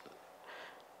experienced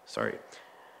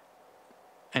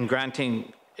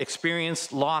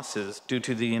losses due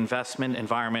to the investment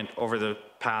environment over the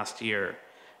past year,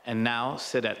 and now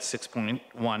sit at $6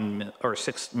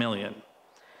 million.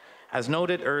 As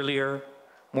noted earlier,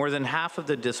 more than half of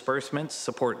the disbursements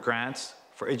support grants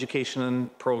for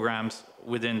education programs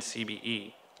within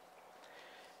CBE.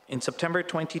 In September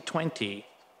 2020,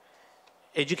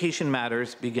 Education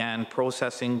Matters began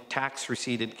processing tax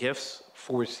receipted gifts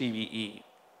for CBE.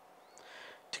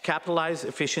 To capitalize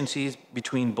efficiencies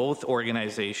between both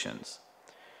organizations,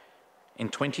 in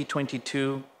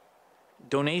 2022,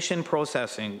 donation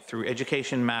processing through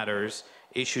Education Matters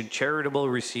issued charitable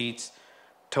receipts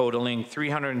totaling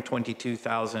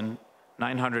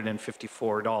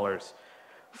 $322,954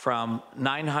 from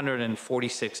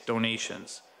 946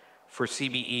 donations for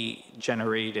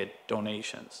CBE-generated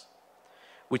donations,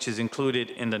 which is included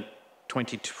in the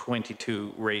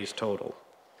 2022 raised total.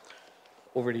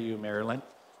 Over to you, Marilyn.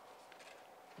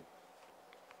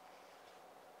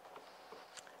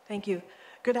 Thank you.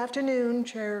 Good afternoon,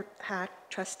 Chair Hack,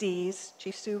 trustees,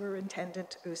 Chief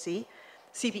Superintendent Usi,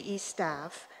 CBE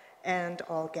staff, and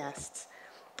all guests.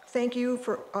 Thank you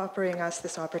for offering us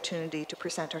this opportunity to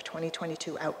present our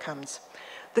 2022 outcomes.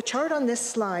 The chart on this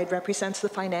slide represents the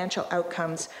financial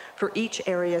outcomes for each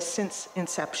area since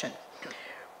inception.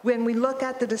 When we look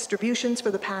at the distributions for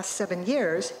the past 7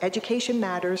 years, Education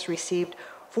Matters received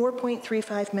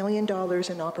 $4.35 million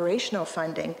in operational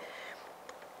funding,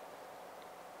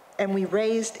 and we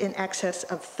raised in excess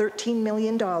of $13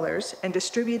 million and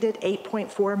distributed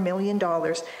 $8.4 million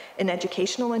in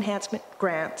educational enhancement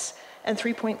grants and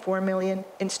 $3.4 million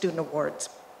in student awards.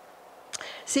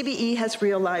 CBE has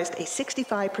realized a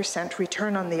 65%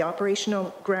 return on the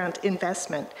operational grant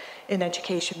investment in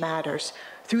Education Matters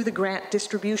through the grant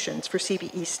distributions for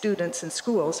CBE students and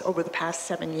schools over the past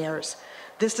 7 years.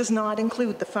 This does not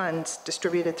include the funds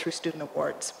distributed through student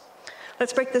awards.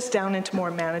 Let's break this down into more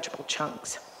manageable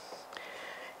chunks.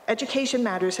 Education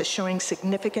Matters is showing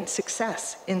significant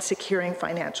success in securing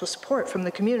financial support from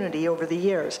the community over the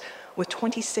years, with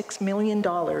 $26 million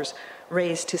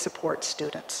raised to support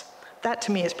students. That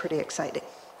to me is pretty exciting.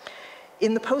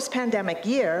 In the post-pandemic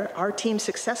year, our team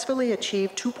successfully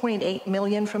achieved $2.8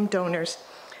 million from donors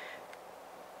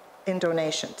in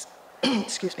donations.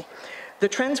 Excuse me. The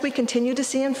trends we continue to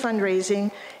see in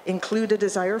fundraising include a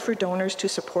desire for donors to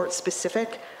support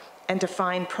specific and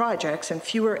defined projects and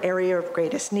fewer area of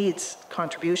greatest needs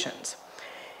contributions.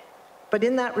 But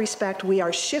in that respect, we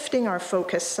are shifting our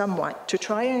focus somewhat to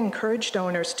try and encourage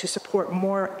donors to support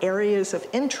more areas of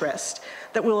interest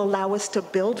that will allow us to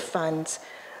build funds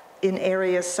in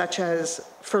areas such as,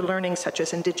 for learning such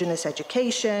as Indigenous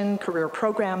education, career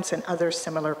programs, and other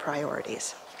similar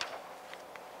priorities.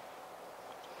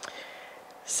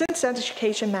 Since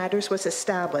Education Matters was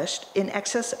established, in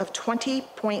excess of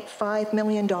 $20.5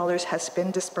 million has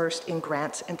been dispersed in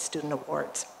grants and student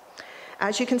awards.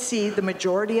 As you can see, the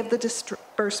majority of the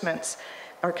disbursements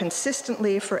are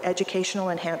consistently for educational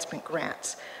enhancement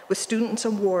grants, with students'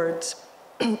 awards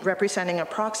representing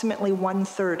approximately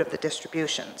 1/3 of the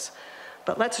distributions.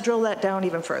 But let's drill that down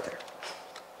even further.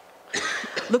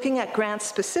 Looking at grants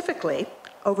specifically,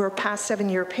 over a past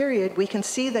 7-year period, we can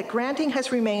see that granting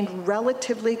has remained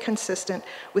relatively consistent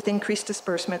with increased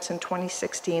disbursements in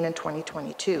 2016 and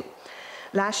 2022.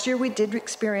 Last year, we did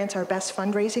experience our best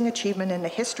fundraising achievement in the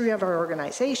history of our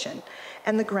organization,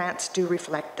 and the grants do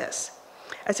reflect this.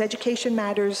 As Education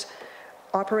Matters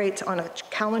operates on a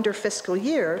calendar fiscal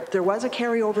year, there was a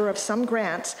carryover of some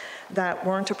grants that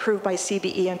weren't approved by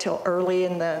CBE until early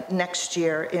in the next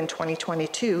year in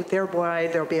 2022. Thereby,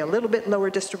 there'll be a little bit lower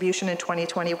distribution in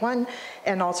 2021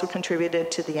 and also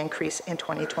contributed to the increase in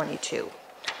 2022.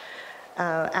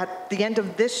 At the end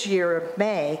of this year of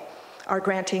May, our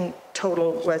granting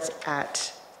total was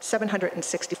at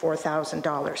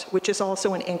 $764,000, which is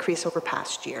also an increase over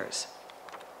past years.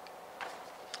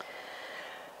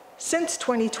 Since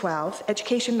 2012,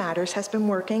 Education Matters has been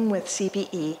working with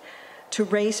CBE to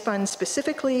raise funds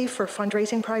specifically for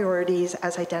fundraising priorities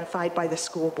as identified by the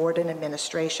school board and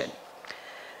administration,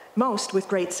 most with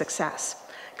great success.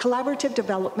 Collaborative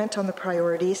development on the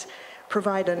priorities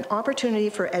provide an opportunity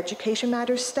for Education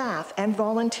Matters staff and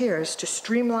volunteers to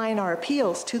streamline our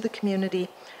appeals to the community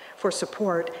for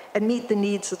support and meet the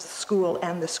needs of the school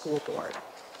and the school board.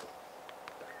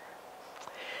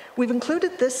 We've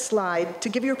included this slide to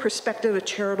give you a perspective of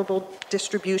charitable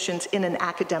distributions in an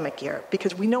academic year,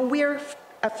 because we know we're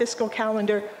a fiscal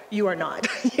calendar, you are not.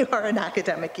 You are an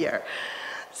academic year.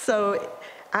 So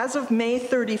as of May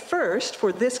 31st,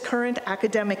 for this current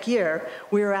academic year,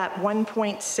 we're at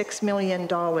 $1.6 million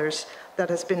that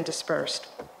has been dispersed.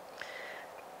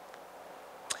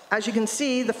 As you can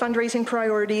see, the fundraising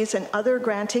priorities and other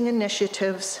granting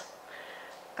initiatives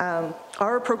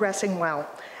are progressing well.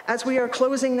 As we are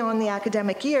closing on the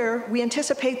academic year, we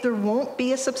anticipate there won't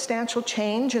be a substantial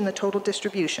change in the total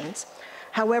distributions.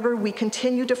 However, we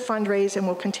continue to fundraise and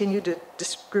will continue to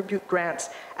distribute grants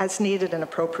as needed and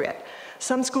appropriate.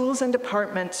 Some schools and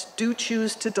departments do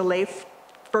choose to delay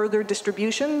further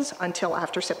distributions until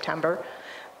after September,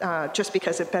 just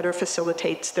because it better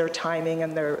facilitates their timing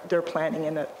and their planning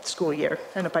in a school year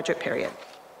and a budget period.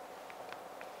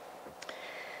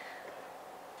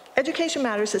 Education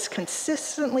Matters has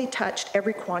consistently touched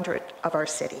every quadrant of our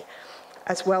city,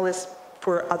 as well as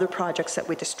for other projects that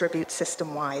we distribute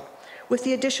system-wide. With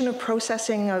the addition of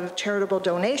processing of charitable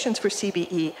donations for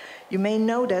CBE, you may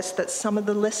notice that some of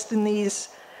the lists in these,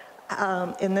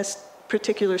 in this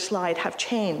particular slide have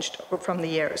changed from the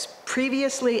years.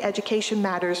 Previously, Education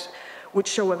Matters would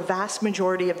show a vast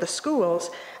majority of the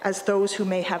schools as those who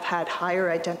may have had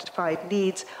higher identified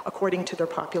needs according to their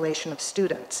population of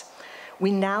students.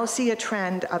 We now see a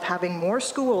trend of having more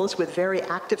schools with very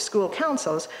active school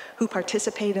councils who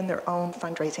participate in their own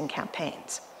fundraising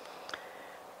campaigns.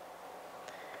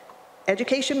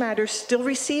 Education Matters still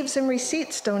receives and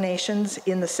receipts donations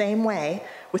in the same way,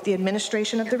 with the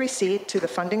administration of the receipt to the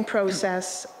funding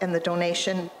process and the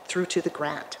donation through to the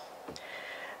grant.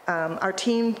 Our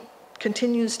team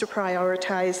continues to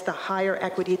prioritize the higher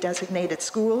equity designated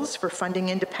schools for funding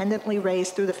independently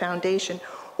raised through the foundation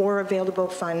or available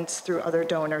funds through other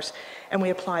donors, and we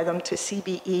apply them to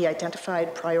CBE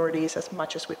identified priorities as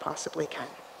much as we possibly can.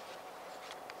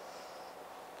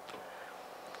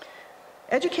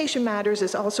 Education Matters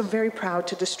is also very proud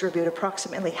to distribute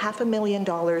approximately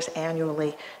 $500,000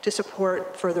 annually to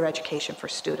support further education for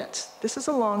students. This is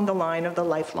along the line of the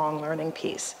lifelong learning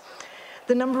piece.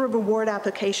 The number of award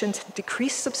applications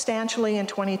decreased substantially in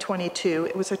 2022.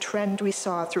 It was a trend we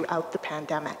saw throughout the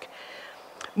pandemic.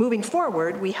 Moving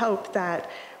forward, we hope that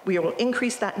we will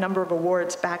increase that number of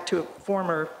awards back to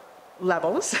former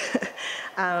levels.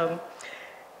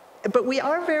 But we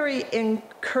are very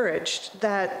encouraged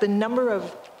that the number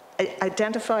of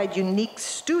identified unique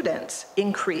students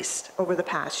increased over the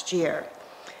past year.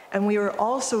 And we are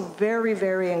also very,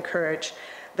 very encouraged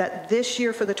that this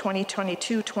year for the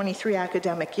 2022-23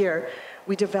 academic year,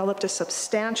 we developed a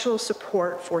substantial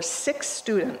support for 6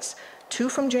 students, 2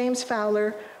 from James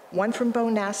Fowler, 1 from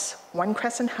Bowness, 1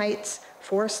 Crescent Heights,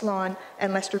 Forest Lawn,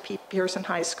 and Lester P. Pearson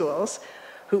High Schools,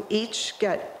 who each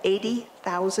get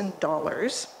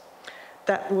 $80,000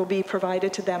 that will be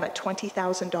provided to them at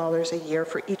 $20,000 a year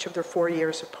for each of their 4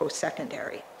 years of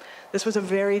post-secondary. This was a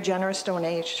very generous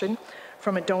donation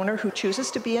from a donor who chooses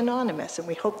to be anonymous, and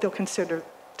we hope they'll consider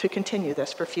to continue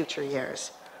this for future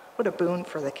years. What a boon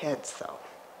for the kids, though.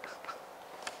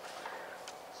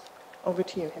 Over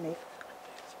to you, Hanif.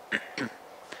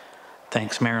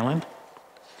 Thanks, Marilyn.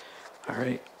 All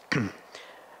right.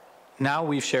 Now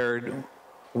we've shared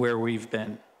where we've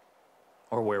been,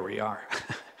 or where we are.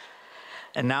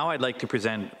 And now I'd like to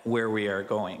present where we are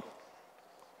going.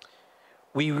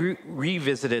 We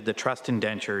revisited the trust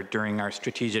indenture during our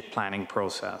strategic planning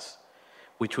process,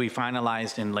 which we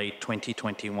finalized in late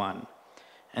 2021,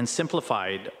 and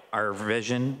simplified our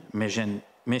vision,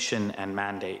 mission, and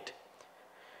mandate.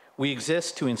 We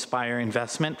exist to inspire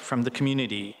investment from the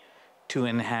community to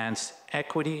enhance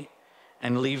equity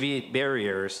and alleviate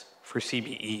barriers for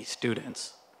CBE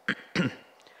students.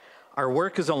 Our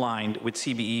work is aligned with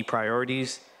CBE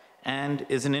priorities and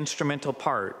is an instrumental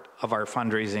part of our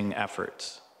fundraising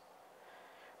efforts.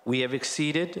 We have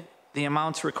exceeded the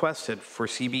amounts requested for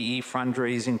CBE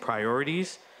fundraising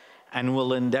priorities and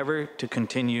will endeavor to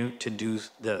continue to do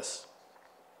this.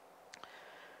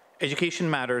 Education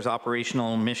Matters'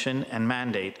 operational mission and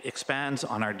mandate expands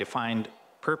on our defined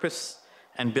purpose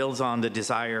and builds on the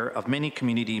desire of many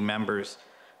community members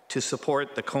to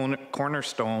support the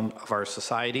cornerstone of our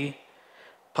society,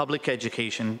 public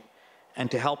education, and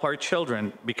to help our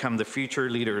children become the future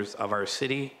leaders of our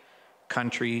city,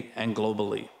 country, and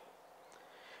globally.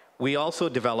 We also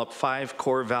develop 5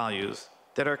 core values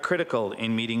that are critical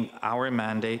in meeting our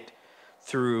mandate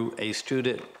through a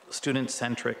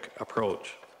student-centric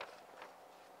approach.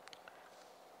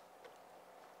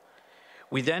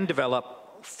 We then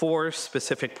develop 4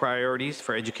 specific priorities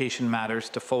for Education Matters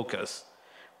to focus,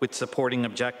 with supporting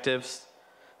objectives,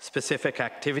 specific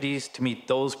activities to meet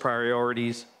those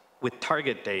priorities with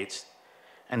target dates,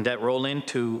 and that roll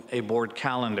into a board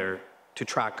calendar to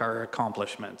track our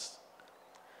accomplishments.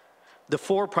 The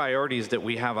 4 priorities that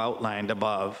we have outlined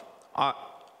above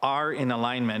are in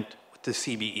alignment with the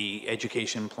CBE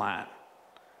education plan.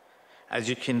 As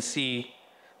you can see,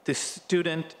 the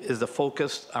student is the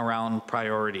focus around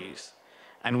priorities,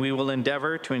 and we will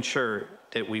endeavor to ensure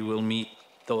that we will meet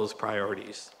those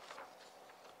priorities.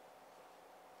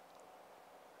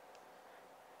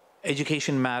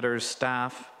 Education Matters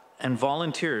staff and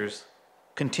volunteers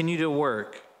continue to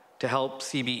work to help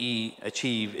CBE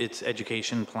achieve its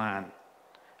education plan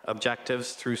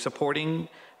objectives through supporting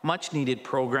much-needed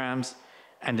programs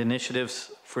and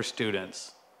initiatives for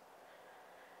students.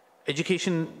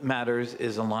 Education Matters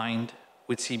is aligned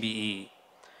with CBE,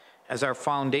 as our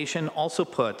foundation also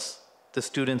puts the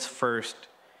students first,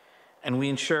 and we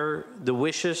ensure the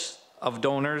wishes of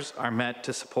donors are met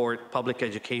to support public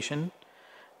education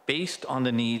based on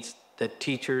the needs that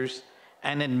teachers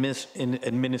and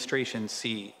administration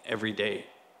see every day.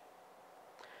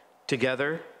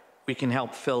 Together, we can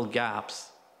help fill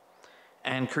gaps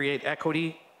and create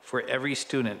equity for every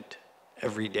student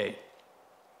every day.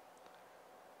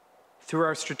 Through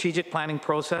our strategic planning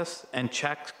process and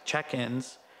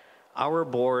check-ins, our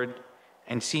board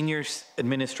and senior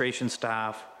administration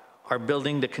staff are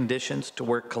building the conditions to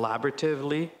work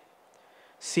collaboratively,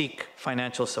 seek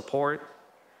financial support,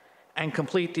 and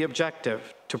complete the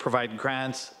objective to provide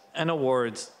grants and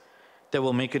awards that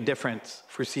will make a difference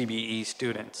for CBE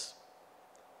students.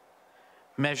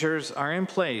 Measures are in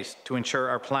place to ensure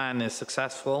our plan is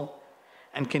successful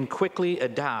and can quickly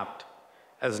adapt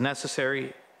as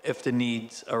necessary if the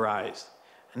needs arise.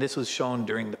 And this was shown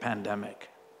during the pandemic.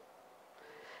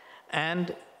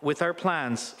 And with our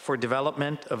plans for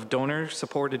development of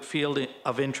donor-supported field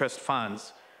of interest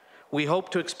funds, we hope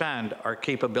to expand our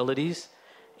capabilities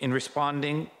in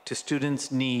responding to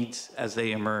students' needs as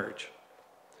they emerge.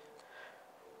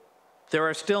 There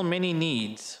are still many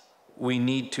needs we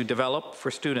need to develop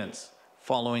for students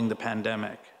following the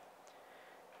pandemic.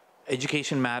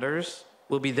 Education Matters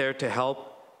will be there to help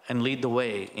and lead the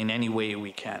way in any way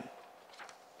we can.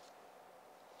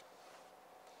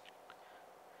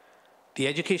 The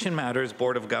Education Matters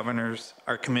Board of Governors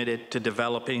are committed to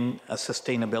developing a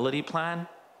sustainability plan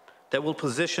that will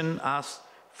position us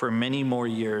for many more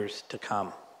years to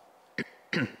come.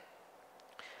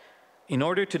 In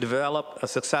order to develop a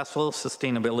successful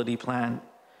sustainability plan,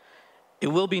 it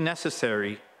will be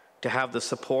necessary to have the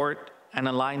support and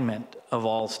alignment of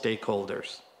all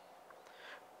stakeholders,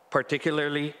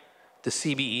 particularly the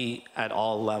CBE at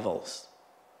all levels.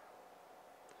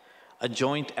 A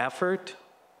joint effort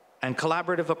and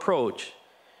collaborative approach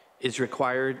is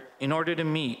required in order to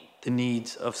meet the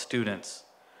needs of students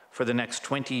for the next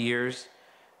 20 years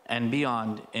and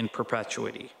beyond in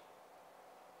perpetuity.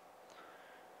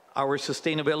 Our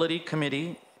Sustainability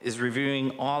Committee is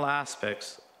reviewing all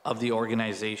aspects of the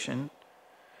organization,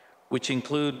 which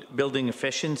include building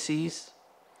efficiencies,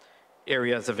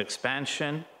 areas of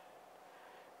expansion,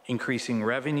 increasing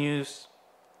revenues,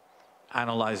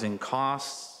 analyzing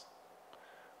costs,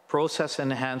 process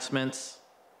enhancements,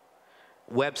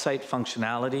 website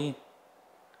functionality,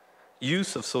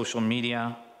 use of social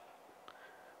media,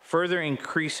 further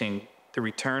increasing the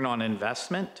return on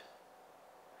investment,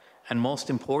 and most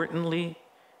importantly,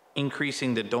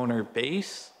 increasing the donor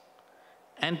base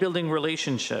and building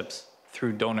relationships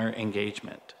through donor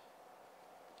engagement.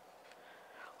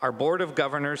 Our Board of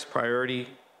Governors' priority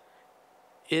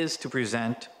is to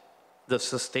present the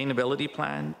sustainability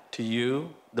plan to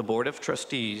you, the Board of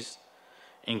Trustees,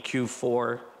 in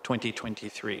Q4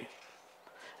 2023.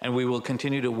 And we will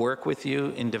continue to work with you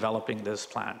in developing this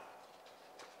plan.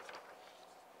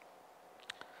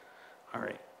 All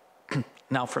right.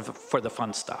 Now for the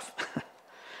fun stuff.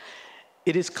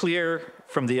 It is clear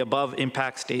from the above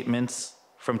impact statements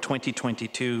from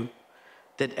 2022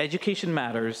 that Education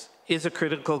Matters is a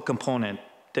critical component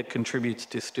that contributes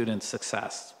to student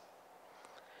success.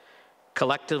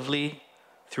 Collectively,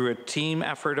 through a team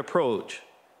effort approach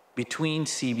between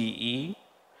CBE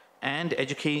and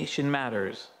Education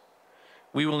Matters,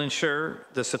 we will ensure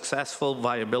the successful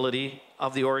viability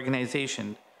of the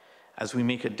organization as we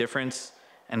make a difference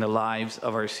in the lives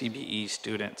of our CBE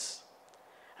students,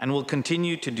 and will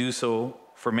continue to do so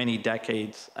for many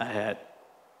decades ahead.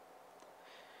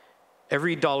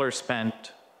 Every dollar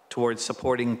spent towards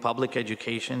supporting public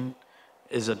education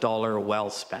is a dollar well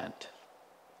spent.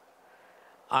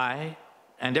 I,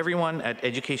 and everyone at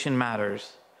Education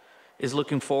Matters, is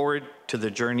looking forward to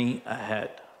the journey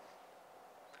ahead.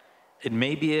 It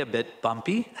may be a bit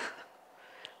bumpy,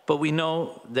 but we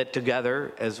know that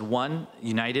together as one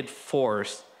united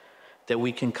force that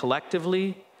we can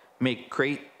collectively make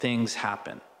great things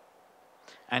happen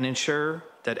and ensure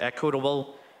that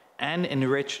equitable and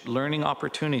enriched learning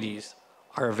opportunities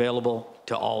are available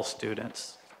to all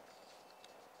students.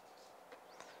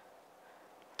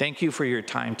 Thank you for your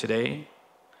time today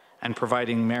and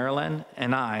providing Marilyn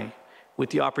and I with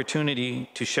the opportunity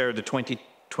to share the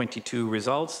 2022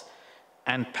 results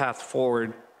and path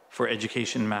forward for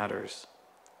Education Matters.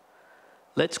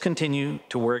 Let's continue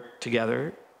to work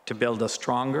together to build a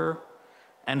stronger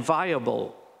and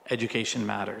viable Education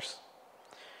Matters.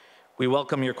 We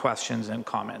welcome your questions and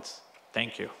comments.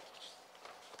 Thank you.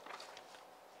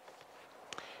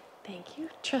 Thank you.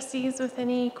 Trustees with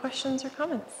any questions or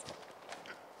comments?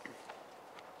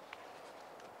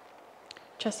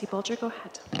 Trustee Bolger, go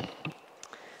ahead.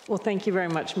 Well, thank you very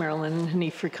much, Marilyn and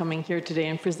Hanif, for coming here today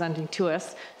and presenting to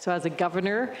us. So as a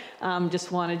governor,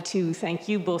 just wanted to thank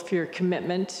you both for your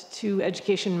commitment to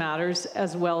Education Matters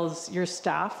as well as your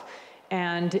staff.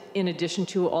 And in addition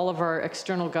to all of our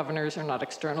external governors, or not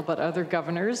external, but other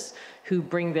governors who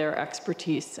bring their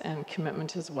expertise and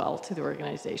commitment as well to the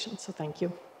organization. So thank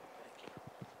you.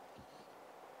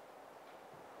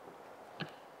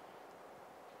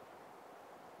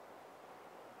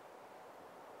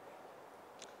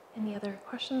 Any other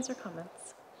questions or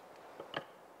comments?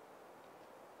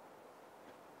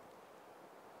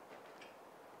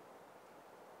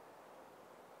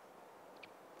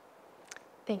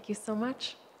 Thank you so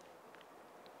much.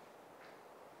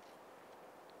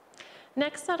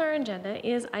 Next on our agenda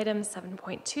is item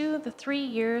 7.2, the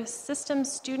 3-year System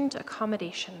Student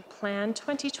Accommodation Plan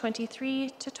 2023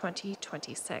 to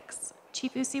 2026.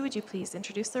 Chief Usi, would you please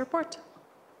introduce the report?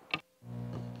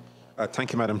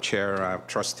 Thank you, Madam Chair.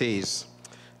 Trustees,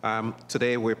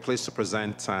 today we're pleased to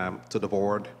present to the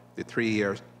board the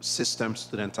 3-year System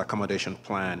Student Accommodation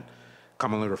Plan,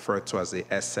 commonly referred to as the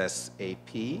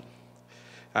SSAP.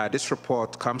 This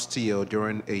report comes to you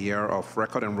during a year of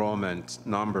record enrollment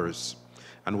numbers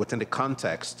and within the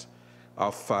context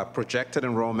of projected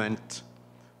enrollment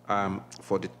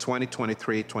for the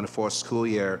 2023-24 school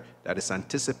year that is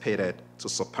anticipated to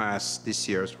surpass this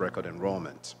year's record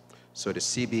enrollment. So the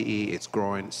CBE is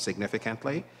growing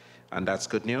significantly, and that's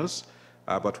good news,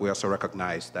 but we also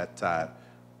recognize that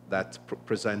that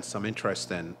presents some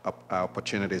interesting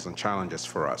opportunities and challenges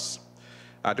for us.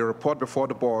 The report before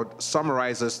the board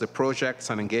summarizes the projects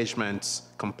and engagements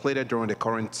completed during the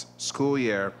current school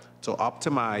year to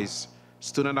optimize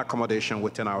student accommodation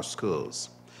within our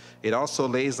schools. It also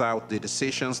lays out the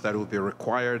decisions that will be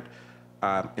required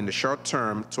in the short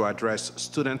term to address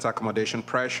student accommodation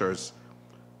pressures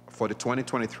for the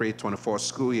 2023-24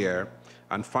 school year.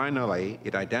 And finally,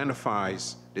 it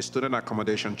identifies the student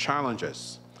accommodation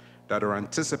challenges that are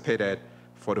anticipated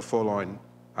for the following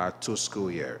 2 school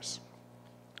years.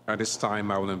 At this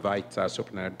time, I will invite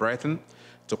Superintendent Brereton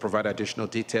to provide additional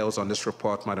details on this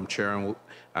report, Madam Chair,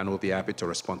 and we'll be happy to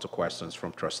respond to questions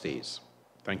from trustees.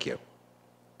 Thank you.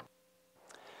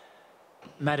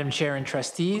 Madam Chair and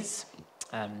trustees,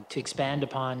 to expand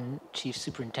upon Chief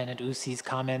Superintendent Usi's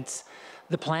comments,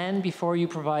 the plan before you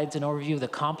provides an overview of the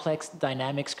complex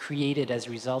dynamics created as a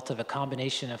result of a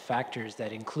combination of factors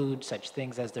that include such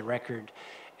things as the record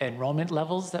enrollment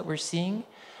levels that we're seeing,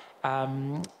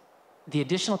 the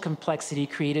additional complexity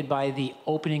created by the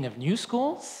opening of new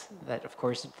schools that, of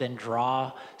course, then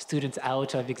draw students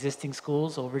out of existing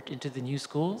schools over into the new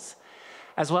schools,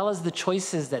 as well as the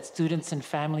choices that students and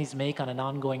families make on an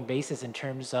ongoing basis in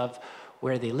terms of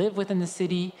where they live within the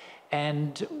city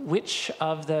and which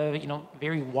of the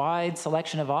very wide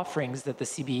selection of offerings that the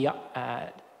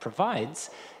CBE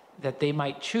provides that they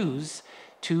might choose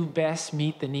to best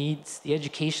meet the needs, the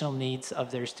educational needs of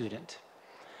their student.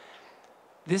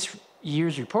 This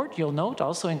year's report, you'll note,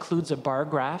 also includes a bar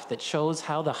graph that shows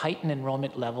how the heightened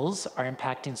enrollment levels are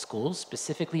impacting schools,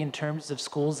 specifically in terms of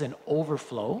schools in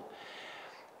overflow.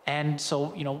 And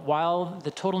so, you know, while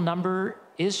the total number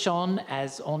is shown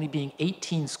as only being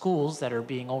 18 schools that are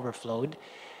being overflowed,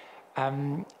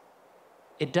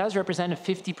 it does represent a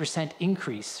 50%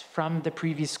 increase from the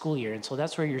previous school year. And so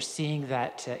that's where you're seeing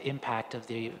that impact of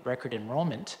the record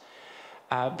enrollment.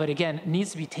 But again, it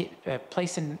needs to be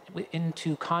placed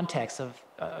into context of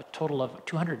a total of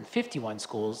 251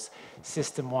 schools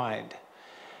system-wide.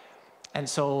 And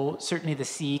so certainly the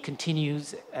CE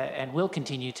continues and will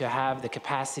continue to have the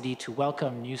capacity to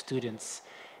welcome new students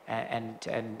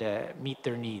and meet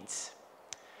their needs.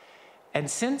 And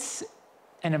since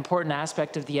an important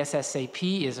aspect of the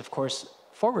SSAP is, of course,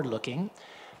 forward-looking,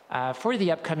 for the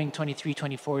upcoming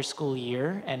 23-24 school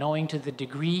year, and owing to the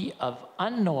degree of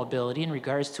unknowability in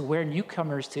regards to where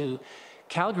newcomers to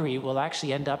Calgary will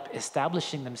actually end up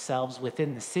establishing themselves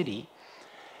within the city,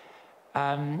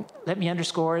 let me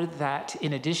underscore that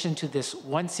in addition to this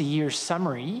once-a-year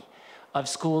summary of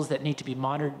schools that need to be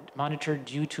monitored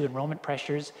due to enrollment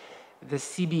pressures, the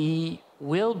CBE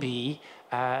will be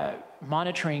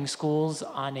monitoring schools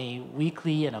on a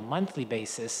weekly and a monthly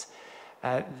basis,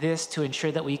 this to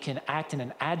ensure that we can act in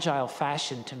an agile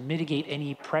fashion to mitigate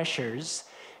any pressures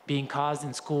being caused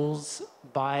in schools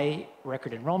by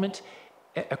record enrollment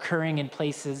occurring in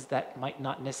places that might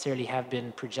not necessarily have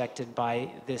been projected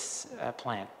by this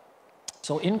plan.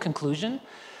 So in conclusion,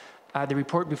 the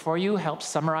report before you helps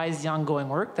summarize the ongoing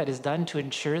work that is done to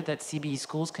ensure that CBE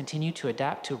schools continue to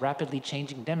adapt to rapidly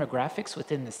changing demographics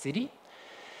within the city.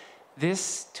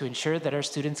 This to ensure that our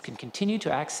students can continue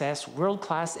to access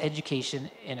world-class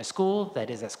education in a school that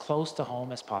is as close to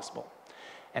home as possible.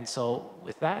 And so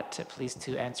with that, pleased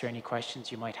to answer any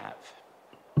questions you might have.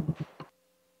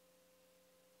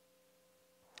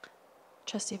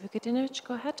 Trustee Vukadinovich,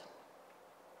 go ahead.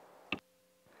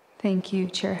 Thank you,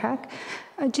 Chair Hack.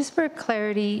 Just for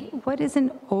clarity, what is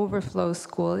an overflow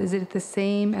school? Is it the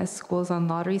same as schools on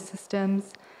lottery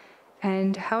systems?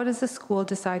 And how does the school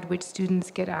decide which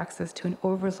students get access to an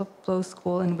overflow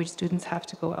school and which students have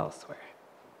to go elsewhere?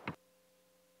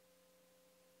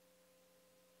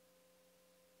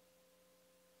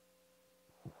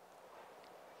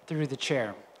 Through the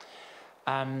chair.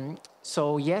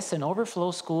 So yes, an overflow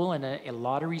school and a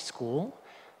lottery school,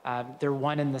 they're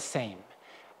one and the same.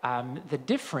 The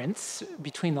difference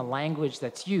between the language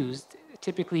that's used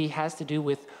typically has to do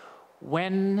with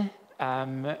when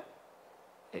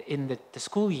in the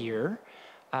school year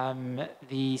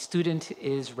the student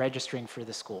is registering for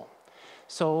the school.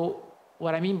 So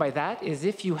what I mean by that is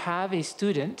if you have a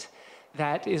student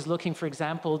that is looking, for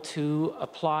example, to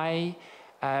apply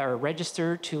or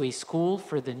register to a school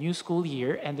for the new school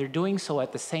year, and they're doing so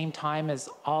at the same time as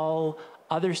all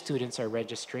other students are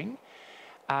registering,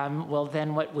 well,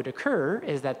 then what would occur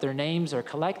is that their names are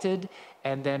collected,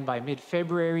 and then by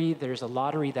mid-February, there's a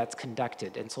lottery that's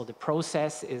conducted. And so the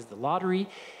process is the lottery,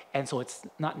 and so it's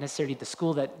not necessarily the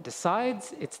school that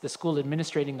decides, it's the school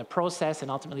administrating the process,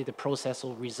 and ultimately the process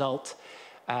will result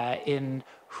in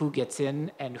who gets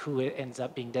in and who ends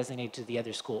up being designated to the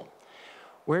other school.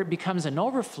 Where it becomes an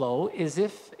overflow is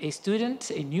if a student,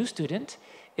 a new student,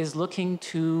 is looking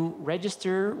to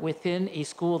register within a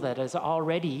school that is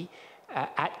already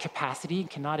at capacity and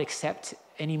cannot accept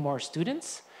any more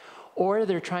students, or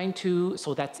they're trying to,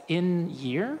 so that's in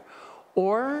year,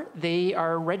 or they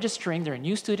are registering, they're a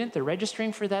new student, they're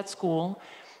registering for that school,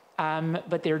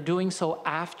 but they're doing so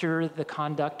after the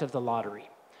conduct of the lottery.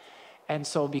 And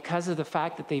so because of the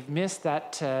fact that they've missed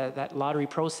that lottery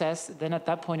process, then at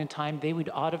that point in time, they would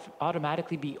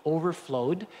automatically be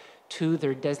overflowed to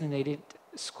their designated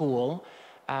school,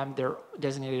 their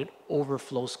designated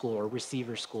overflow school or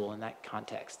receiver school in that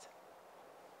context.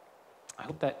 I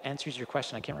hope that answers your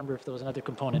question. I can't remember if there was another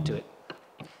component to it.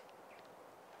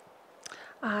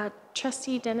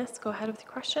 Trustee Dennis, go ahead with the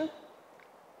question.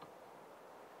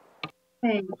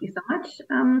 Thank you so much.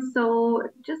 So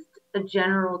just a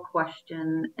general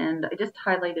question, and I just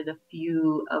highlighted a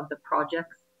few of the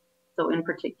projects. So in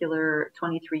particular,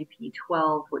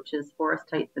 23P12, which is Forest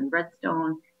Heights and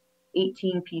Redstone,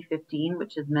 18P15,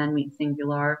 which is Manmeet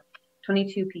Singular,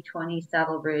 22P20,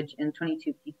 Saddle Ridge, and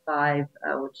 22P5,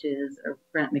 which is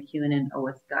Grant McEwen and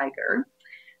OS Geiger.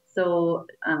 So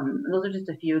those are just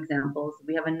a few examples.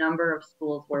 We have a number of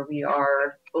schools where we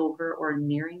are over or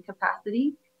nearing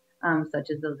capacity, such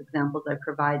as those examples I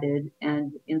provided.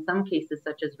 And in some cases,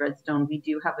 such as Redstone, we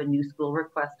do have a new school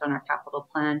request on our capital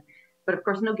plan, but of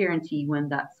course, no guarantee when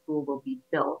that school will be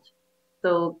built.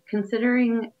 So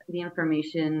considering the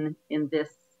information in this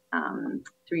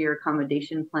 3-year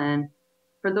accommodation plan,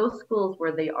 for those schools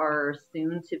where they are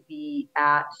soon to be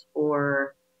at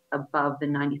or above the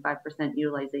 95%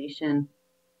 utilization,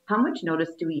 how much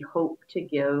notice do we hope to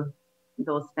give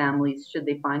those families should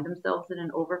they find themselves in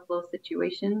an overflow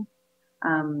situation?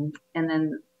 And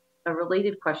then a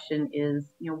related question is,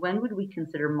 when would we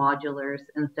consider modulars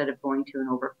instead of going to an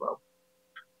overflow?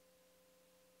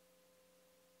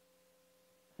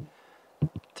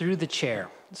 Through the chair.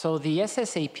 So the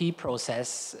SSAP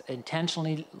process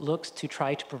intentionally looks to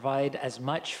try to provide as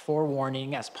much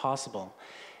forewarning as possible.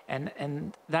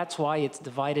 And that's why it's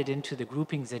divided into the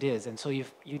groupings it is. And so you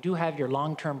do have your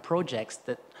long-term projects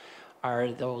that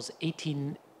are those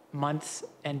 18 months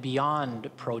and beyond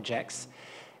projects,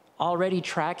 already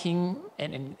tracking,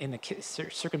 and in the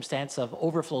circumstance of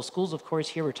overflow schools, of course,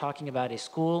 here we're talking about a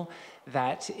school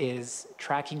that is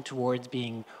tracking towards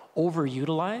being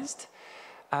overutilized.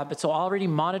 But so already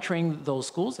monitoring those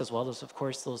schools, as well as, of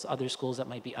course, those other schools that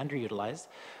might be underutilized,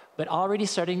 but already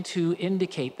starting to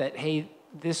indicate that, hey,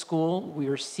 this school,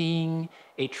 we're seeing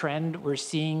a trend, we're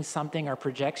seeing something, our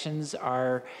projections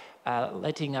are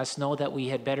letting us know that we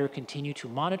had better continue to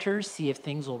monitor, see if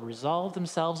things will resolve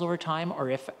themselves over time or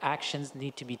if actions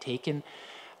need to be taken.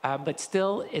 But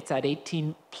still, it's at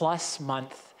 18+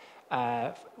 month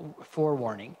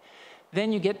forewarning.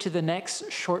 Then you get to the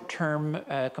next short-term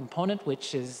component,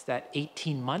 which is that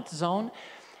 18-month zone.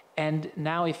 And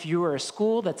now if you are a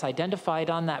school that's identified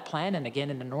on that plan, and again,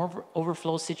 in an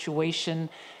overflow situation,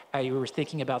 you were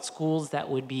thinking about schools that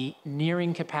would be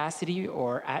nearing capacity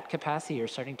or at capacity or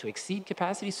starting to exceed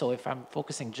capacity. So if I'm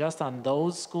focusing just on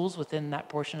those schools within that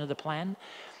portion of the plan,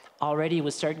 already it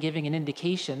would start giving an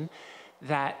indication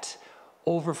that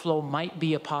overflow might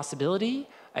be a possibility.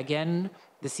 Again,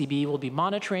 the CBE will be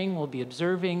monitoring, will be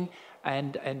observing,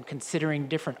 and considering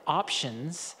different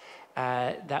options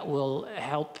that will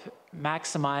help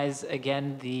maximize,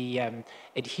 again, the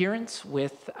adherence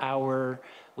with the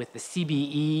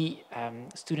CBE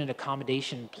student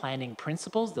accommodation planning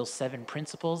principles, those 7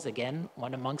 principles, again,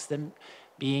 one amongst them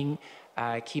being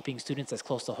keeping students as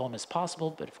close to home as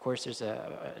possible, but of course there's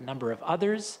a number of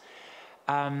others.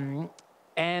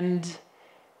 And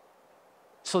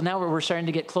so now we're starting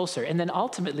to get closer. And then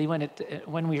ultimately,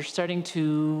 when we're starting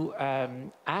to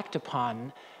act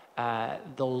upon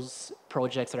those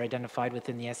projects that are identified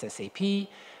within the SSAP,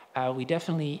 we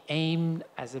definitely aim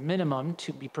as a minimum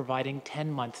to be providing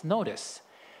 10-month notice.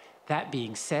 That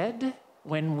being said,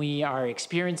 when we are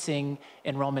experiencing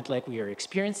enrollment like we are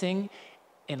experiencing,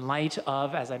 in light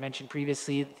of, as I mentioned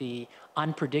previously, the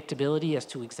unpredictability as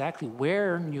to exactly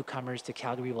where newcomers to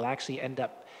Calgary will actually end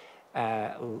up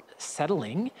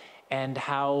settling, and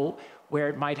where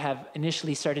it might have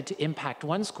initially started to impact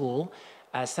one school,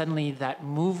 suddenly that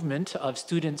movement of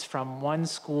students from one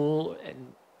school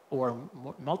or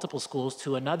multiple schools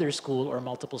to another school or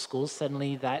multiple schools,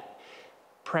 suddenly that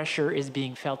pressure is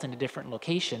being felt in a different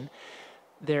location.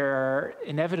 There are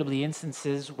inevitably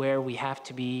instances where we have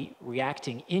to be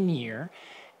reacting in year,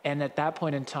 and at that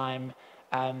point in time,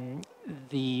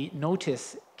 the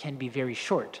notice can be very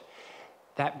short.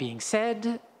 That being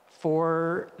said,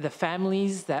 for the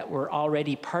families that were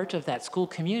already part of that school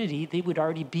community, they would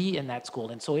already be in that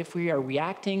school. And so if we are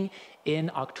reacting in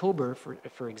October,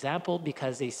 for example,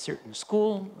 because a certain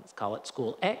school, let's call it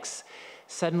School X,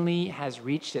 suddenly has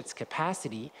reached its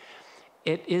capacity,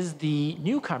 it is the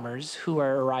newcomers who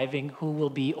are arriving who will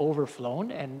be overflown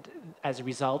and as a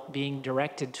result being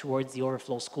directed towards the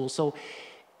overflow school. So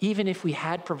even if we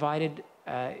had provided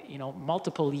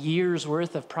multiple years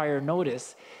worth of prior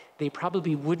notice, they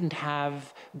probably wouldn't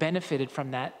have benefited from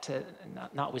that,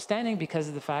 notwithstanding, because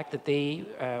of the fact that they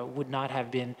would not have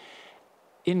been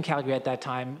in Calgary at that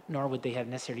time, nor would they have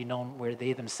necessarily known where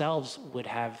they themselves would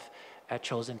have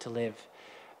chosen to live.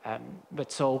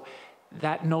 But so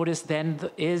that notice then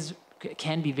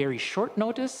can be very short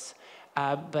notice,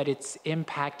 but it's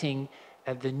impacting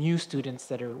the new students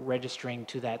that are registering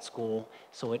to that school,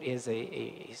 so it is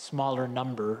a smaller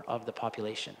number of the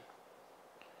population.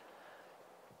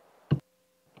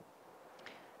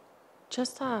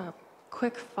 Just a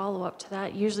quick follow-up to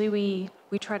that. Usually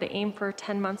we try to aim for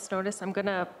 10 months notice. I'm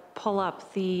gonna pull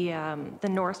up the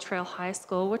North Trail High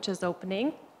School, which is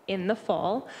opening in the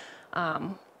fall.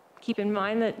 Keep in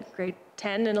mind that grade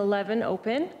 10 and 11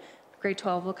 open. Grade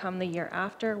 12 will come the year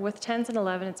after. With 10s and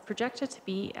 11, it's projected to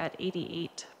be at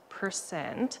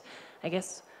 88%. I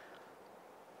guess,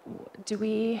 do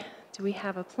we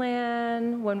have a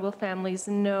plan? When will families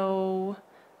know?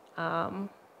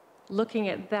 Looking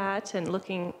at that and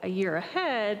looking a year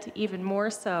ahead, even more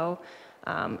so,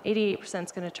 88%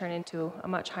 is going to turn into a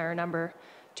much higher number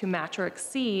to match or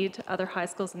exceed other high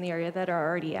schools in the area that are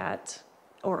already at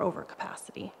or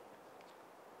overcapacity.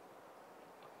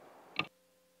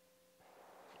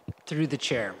 Through the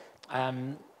chair.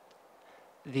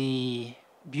 The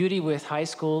beauty with high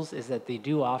schools is that they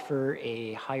do offer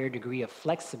a higher degree of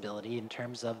flexibility in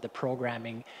terms of the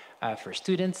programming for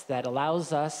students that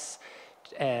allows us,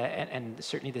 and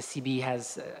certainly the CBE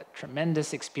has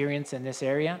tremendous experience in this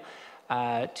area,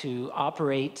 to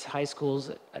operate high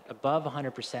schools at above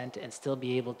 100% and still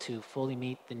be able to fully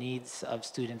meet the needs of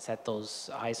students at those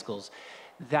high schools.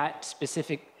 That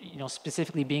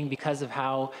specifically being because of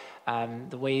how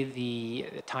the way the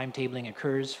timetabling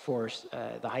occurs for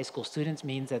the high school students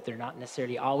means that they're not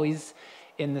necessarily always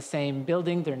in the same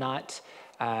building. They're not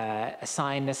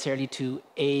assigned necessarily to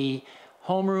a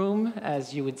homeroom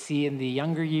as you would see in the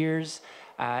younger years.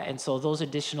 And so those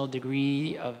additional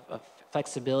degree of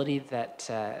flexibility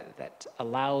that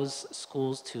allows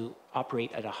schools to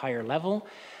operate at a higher level.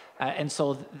 And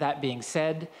so that being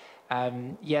said,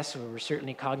 yes, we're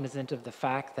certainly cognizant of the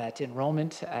fact that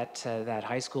enrollment at that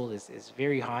high school is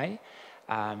very high.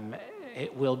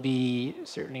 It will be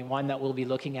certainly one that we'll be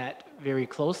looking at very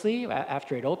closely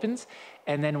after it opens,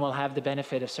 and then we'll have the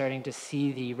benefit of starting to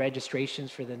see the registrations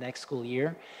for the next school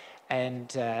year, and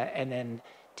then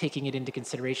taking it into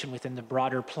consideration within the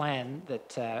broader plan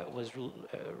that was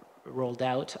rolled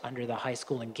out under the high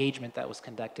school engagement that was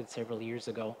conducted several years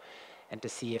ago, and to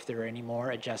see if there are any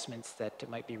more adjustments that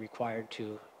might be required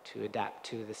to adapt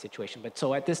to the situation. But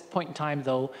so at this point in time,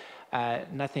 though,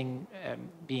 nothing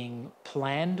being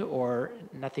planned or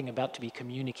nothing about to be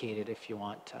communicated, if you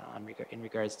want, in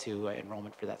regards to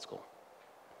enrollment for that school.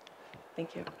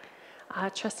 Thank you.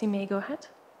 Trustee May, go ahead.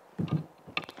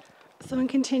 So in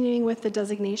continuing with the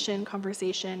designation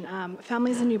conversation,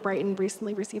 families in New Brighton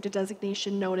recently received a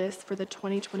designation notice for the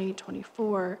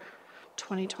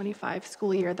 2024-2025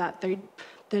 school year that the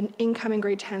incoming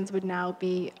grade 10s would now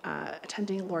be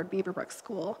attending Lord Beaverbrook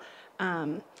School.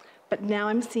 But now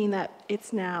I'm seeing that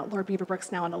it's now, Lord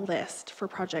Beaverbrook's now on a list for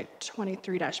project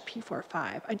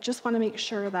 23-P45. I just want to make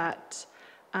sure that,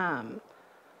 I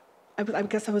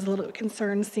guess I was a little bit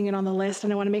concerned seeing it on the list,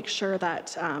 and I want to make sure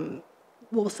that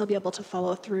we'll still be able to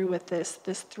follow through with this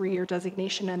 3-year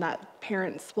designation, and that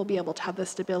parents will be able to have the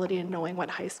stability in knowing what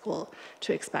high school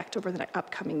to expect over the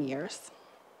upcoming years.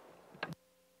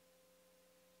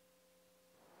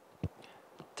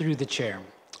 Through the chair.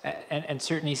 And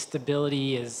certainly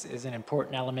stability is an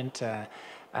important element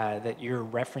that you're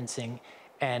referencing,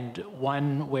 and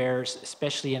one where,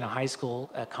 especially in a high school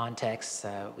context,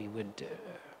 we would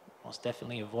most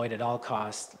definitely avoid at all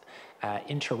costs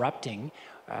interrupting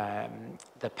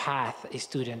the path a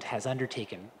student has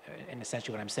undertaken. And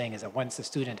essentially what I'm saying is that once a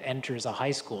student enters a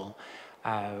high school,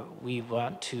 we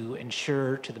want to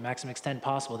ensure to the maximum extent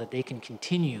possible that they can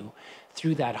continue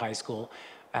through that high school,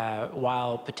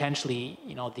 while potentially,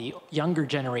 the younger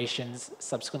generations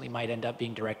subsequently might end up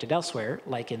being directed elsewhere,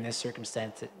 like in this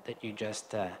circumstance that you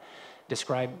just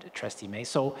described, Trustee May.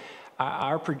 So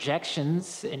our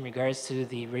projections in regards to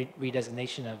the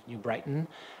redesignation of New Brighton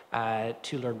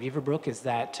to Lord Beaverbrook is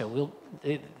that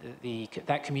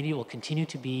that community will continue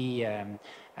to be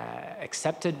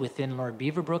accepted within Lord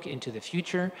Beaverbrook into the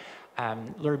future.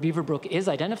 Lord Beaverbrook is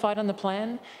identified on the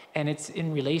plan, and it's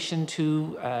in relation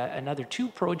to another 2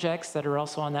 projects that are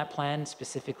also on that plan.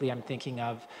 Specifically, I'm thinking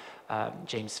of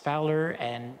James Fowler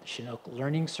and Chinook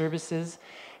Learning Services.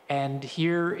 And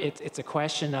here it's a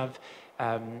question of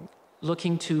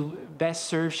looking to best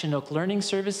serve Chinook Learning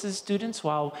Services students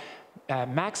while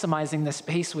maximizing the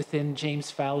space within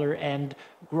James Fowler and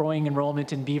growing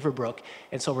enrollment in Beaverbrook.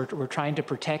 And so we're trying to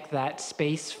protect that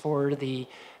space for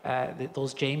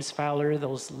those James Fowler,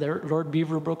 those Lord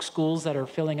Beaverbrook schools that are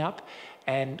filling up,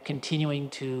 and continuing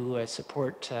to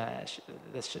support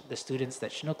the students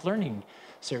that Chinook Learning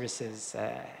Services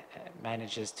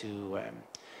manages to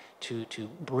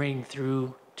bring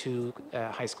through to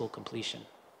high school completion.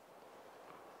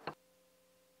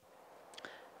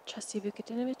 Trustee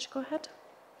Vukadinovich, go ahead.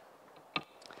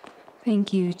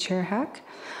 Thank you, Chair Hack.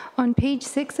 On page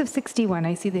 6 of 61,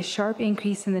 I see the sharp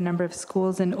increase in the number of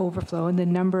schools in overflow and the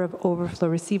number of overflow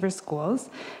receiver schools.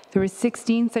 There were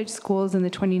 16 such schools in the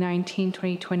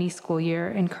 2019-2020 school year,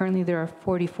 and currently there are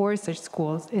 44 such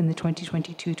schools in the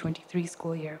 2022-23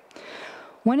 school year.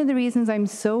 One of the reasons I'm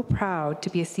so proud to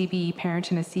be a CBE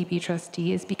parent and a CBE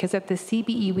trustee is because at the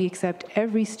CBE we accept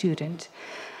every student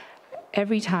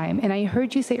every time. And I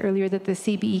heard you say earlier that the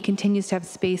CBE continues to have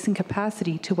space and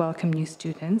capacity to welcome new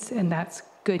students, and that's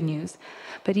good news.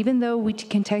 But even though we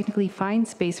can technically find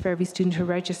space for every student who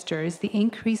registers, the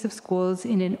increase of schools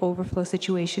in an overflow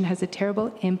situation has a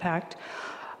terrible impact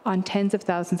on tens of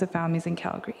thousands of families in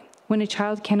Calgary. When a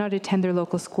child cannot attend their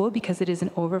local school because it is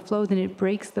an overflow, then it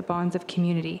breaks the bonds of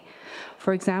community.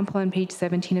 For example, on page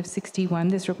 17 of 61,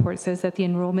 this report says that the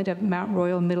enrollment at Mount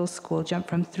Royal Middle School jumped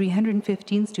from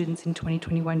 315 students in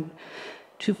 2021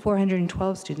 to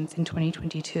 412 students in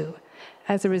 2022.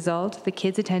 As a result, the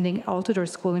kids attending Altador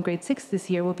School in grade 6 this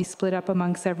year will be split up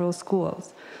among several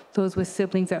schools. Those with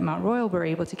siblings at Mount Royal were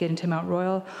able to get into Mount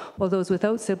Royal, while those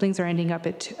without siblings are ending up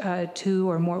at 2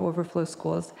 or more overflow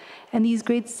schools. And these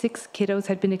grade 6 kiddos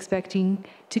had been expecting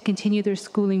to continue their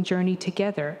schooling journey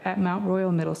together at Mount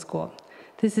Royal Middle School.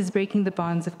 This is breaking the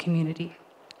bonds of community.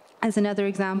 As another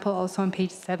example, also on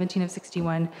page 17 of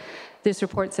 61, this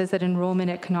report says that enrollment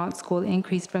at Connaught School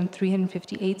increased from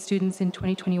 358 students in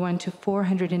 2021 to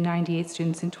 498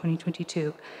 students in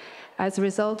 2022. As a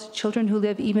result, children who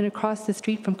live even across the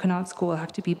street from Connaught School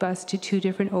have to be bused to 2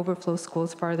 different overflow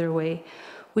schools farther away,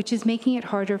 which is making it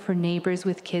harder for neighbors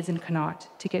with kids in Connaught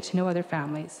to get to know other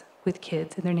families with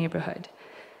kids in their neighborhood.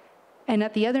 And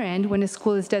at the other end, when a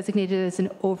school is designated as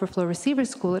an overflow receiver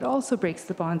school, it also breaks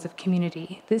the bonds of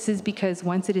community. This is because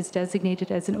once it is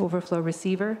designated as an overflow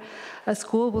receiver, a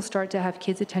school will start to have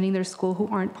kids attending their school who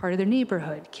aren't part of their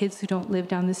neighborhood, kids who don't live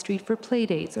down the street for play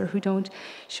dates or who don't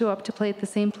show up to play at the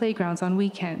same playgrounds on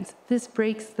weekends. This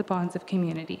breaks the bonds of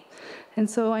community. And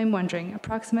so I'm wondering,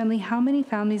 approximately how many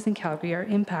families in Calgary are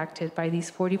impacted by these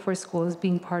 44 schools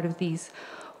being part of these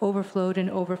overflowed and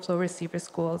overflow receiver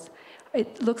schools?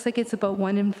 It looks like it's about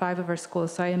 1 in 5 of our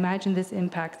schools, so I imagine this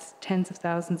impacts tens of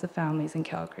thousands of families in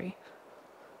Calgary.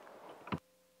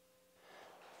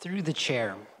 Through the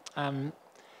chair.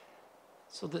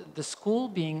 So the school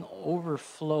being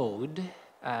overflowed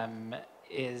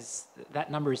that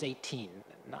number is 18,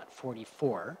 not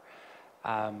 44.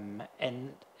 And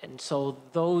so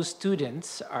those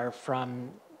students are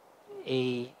from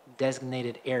a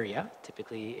designated area,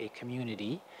 typically a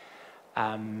community.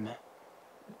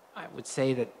 I would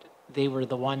say that they were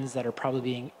the ones that are probably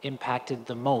being impacted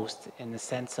the most in the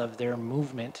sense of their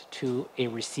movement to a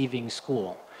receiving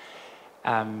school.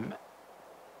 The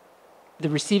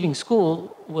receiving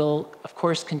school will, of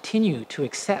course, continue to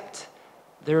accept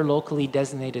their locally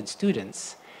designated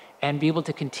students and be able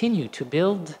to continue to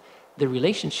build the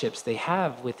relationships they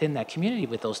have within that community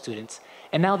with those students.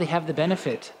 And now they have the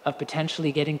benefit of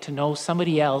potentially getting to know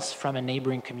somebody else from a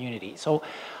neighboring community. So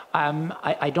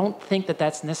I don't think that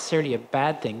that's necessarily a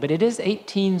bad thing, but it is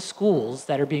 18 schools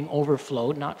that are being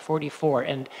overflowed, not 44.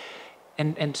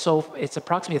 And so it's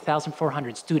approximately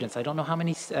 1,400 students. I don't know how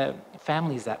many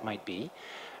families that might be,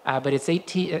 but it's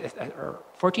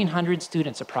 1,400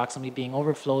 students approximately being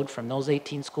overflowed from those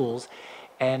 18 schools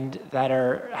and that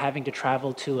are having to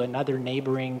travel to another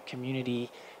neighboring community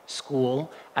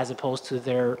school as opposed to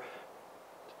their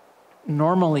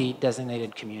normally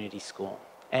designated community school.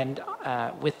 And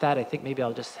with that, I think maybe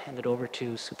I'll just hand it over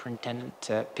to Superintendent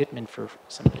Pittman for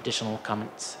some additional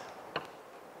comments.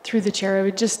 Through the chair, I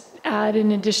would just add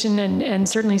in addition, and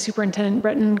certainly Superintendent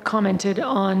Breton commented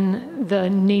on the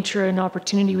nature and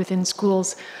opportunity within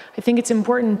schools. I think it's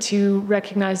important to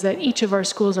recognize that each of our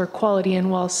schools are quality,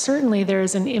 and while certainly there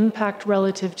is an impact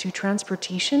relative to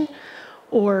transportation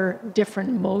or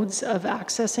different modes of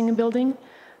accessing a building,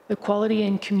 the quality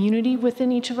and community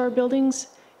within each of our buildings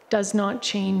does not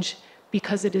change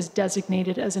because it is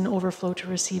designated as an overflow to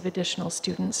receive additional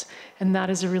students. And that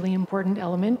is a really important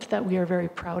element that we are very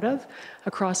proud of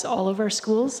across all of our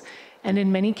schools. And in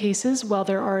many cases, while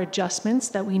there are adjustments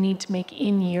that we need to make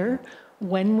in year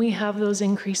when we have those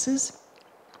increases,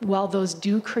 while those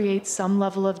do create some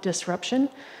level of disruption,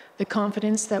 the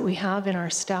confidence that we have in our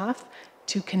staff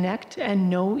to connect and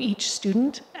know each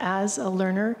student as a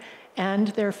learner and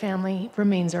their family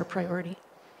remains our priority.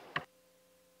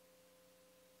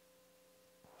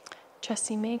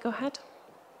 Trustee May, go ahead.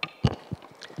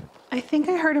 I think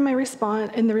I heard in the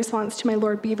response to my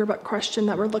Lord Beaverbrook question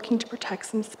that we're looking to protect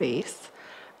some space.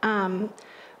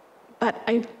 But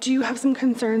I do have some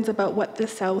concerns about what the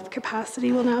south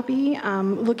capacity will now be.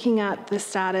 Looking at the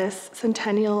status,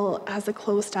 Centennial has a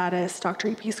closed status, Dr.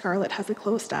 E.P. Scarlett has a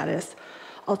closed status,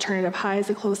 Alternative High is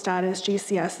a closed status,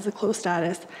 JCS is a closed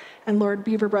status, and Lord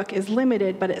Beaverbrook is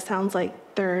limited, but it sounds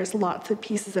like there's lots of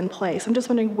pieces in play. So I'm just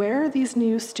wondering, where are these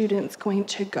new students going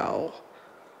to go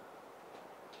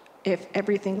if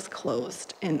everything's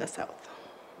closed in the south?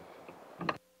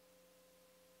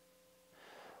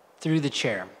 Through the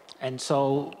chair. And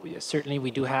so certainly we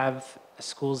do have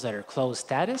schools that are closed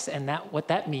status, and what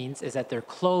that means is that they're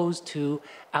closed to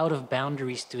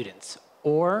out-of-boundary students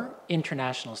or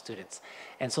international students.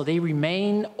 And so they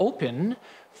remain open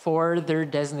for their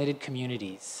designated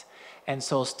communities. And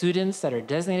so students that are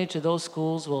designated to those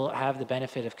schools will have the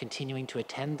benefit of continuing to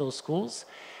attend those schools.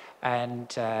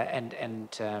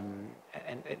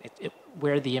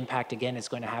 where the impact again is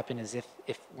going to happen is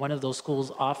if one of those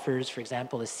schools offers, for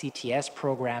example, a CTS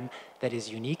program that is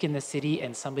unique in the city,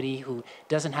 and somebody who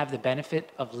doesn't have the benefit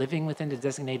of living within the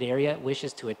designated area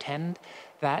wishes to attend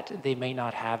that, they may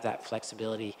not have that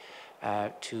flexibility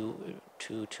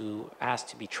to ask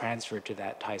to be transferred to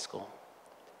that high school.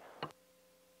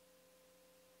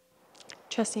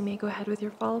 Trustee May, go ahead with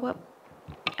your follow-up.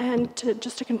 And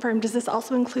just to confirm, does this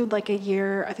also include like a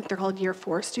year, I think they're called year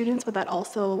 4 students, would that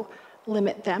also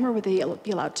limit them, or would they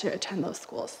be allowed to attend those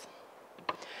schools?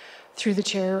 Through the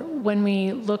chair, when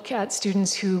we look at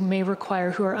students who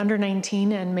are under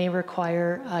 19 and may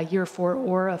require a year 4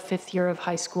 or a 5th year of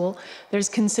high school, there's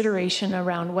consideration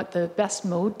around what the best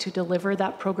mode to deliver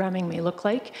that programming may look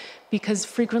like, because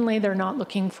frequently they're not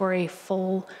looking for a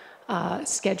full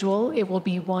schedule. It will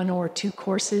be 1 or 2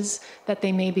 courses that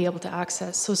they may be able to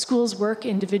access. So schools work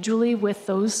individually with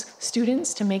those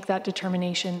students to make that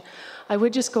determination. I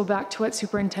would just go back to what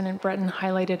Superintendent Breton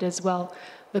highlighted as well.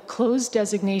 The closed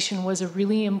designation was a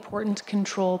really important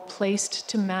control placed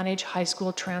to manage high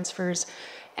school transfers,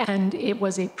 and it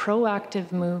was a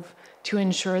proactive move to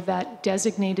ensure that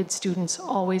designated students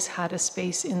always had a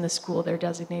space in the school they're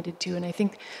designated to. And I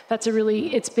think that's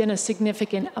it's been a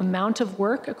significant amount of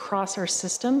work across our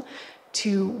system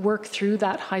to work through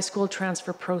that high school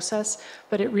transfer process,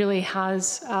 but it really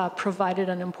has provided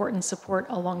an important support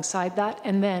alongside that.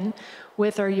 And then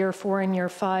with our year 4 and year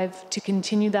 5 to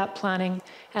continue that planning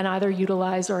and either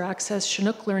utilize or access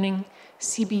Chinook Learning,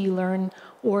 CBE Learn,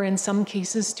 or in some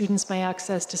cases, students may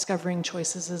access Discovering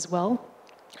Choices as well,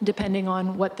 depending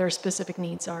on what their specific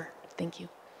needs are. Thank you.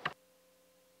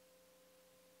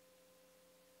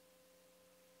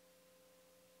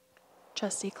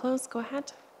 Trustee Close, go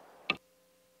ahead.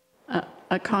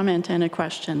 A comment and a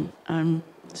question.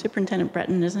 Superintendent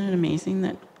Breton, isn't it amazing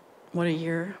that what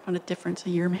a difference a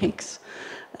year makes?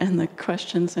 And the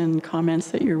questions and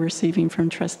comments that you're receiving from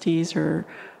trustees are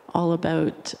all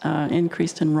about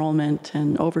increased enrollment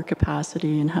and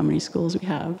overcapacity and how many schools we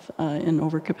have in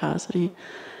overcapacity.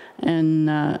 And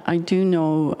I do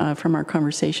know from our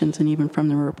conversations and even from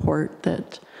the report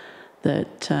that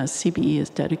CBE is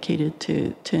dedicated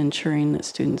to ensuring that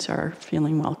students are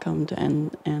feeling welcomed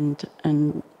and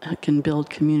can build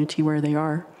community where they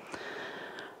are.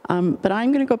 But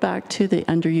I'm going to go back to the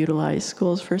underutilized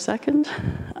schools for a second.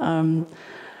 And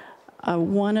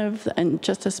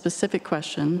just a specific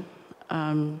question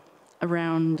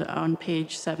around on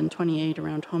page 728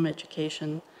 around home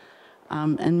education.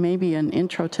 And maybe an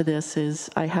intro to this is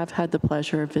I have had the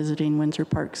pleasure of visiting Windsor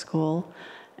Park School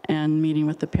and meeting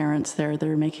with the parents there.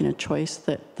 They're making a choice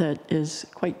that is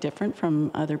quite different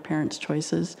from other parents'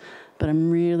 choices, but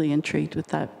I'm really intrigued with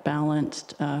that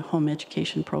balanced home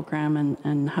education program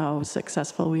and how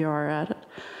successful we are at it.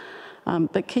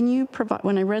 But can you provide,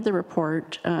 when I read the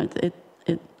report,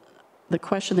 the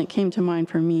question that came to mind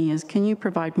for me is, can you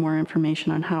provide more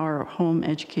information on how our home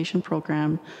education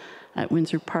program at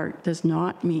Windsor Park does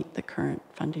not meet the current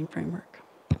funding framework?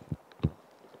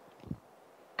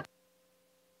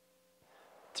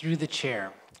 Through the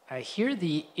chair, here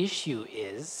the issue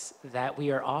is that we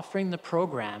are offering the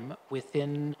program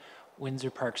within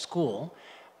Windsor Park School.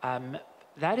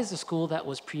 That is a school that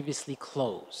was previously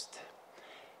closed.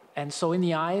 And so in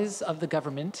the eyes of the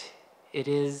government, it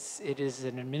is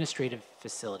an administrative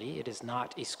facility. It is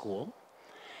not a school.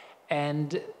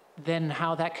 And then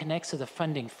how that connects to the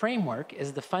funding framework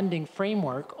is the funding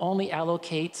framework only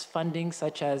allocates funding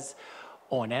such as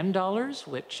O&M dollars,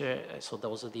 which, so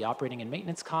those are the operating and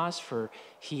maintenance costs for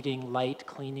heating, light,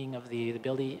 cleaning of the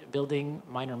building,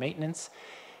 minor maintenance.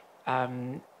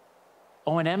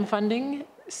 O&M funding,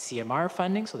 CMR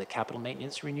funding, so the capital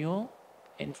maintenance renewal,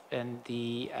 and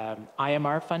the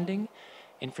IMR funding,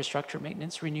 infrastructure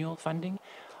maintenance renewal funding.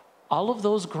 All of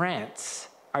those grants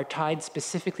are tied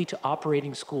specifically to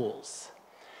operating schools.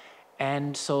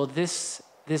 And so this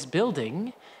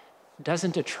building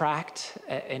doesn't attract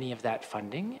any of that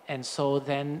funding. And so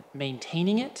then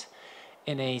maintaining it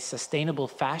in a sustainable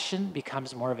fashion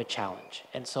becomes more of a challenge.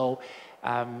 And so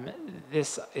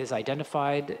this is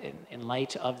identified in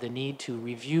light of the need to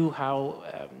review how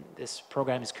this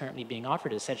program is currently being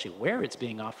offered, essentially where it's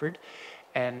being offered,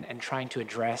 and trying to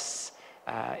address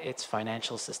its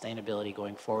financial sustainability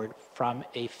going forward from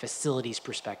a facilities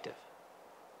perspective.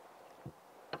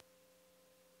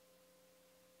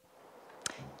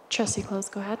 Trustee Close,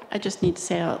 go ahead. I just need to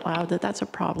say out loud that that's a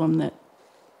problem that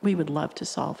we would love to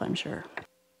solve, I'm sure.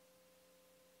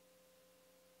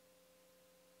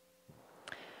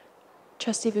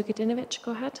 Trustee Vukadinovich,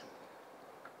 go ahead.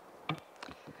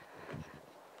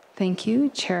 Thank you,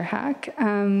 Chair Hack.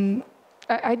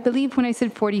 I believe when I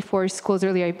said 44 schools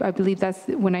earlier, I believe that's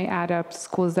when I add up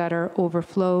schools that are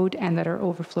overflowed and that are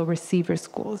overflow receiver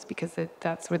schools, because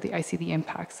that's where I see the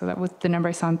impact. So that was the number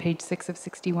I saw on page 6 of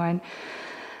 61.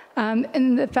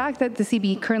 And the fact that the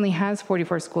CBE currently has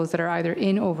 44 schools that are either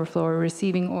in overflow or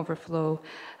receiving overflow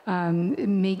it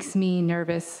makes me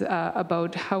nervous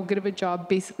about how good of a job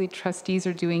basically trustees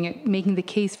are doing at making the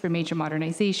case for major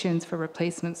modernizations, for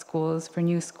replacement schools, for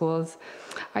new schools.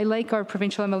 I like our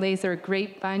provincial MLAs. They're a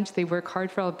great bunch. They work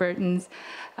hard for Albertans.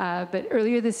 But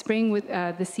earlier this spring, with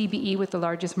the CBE with the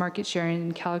largest market share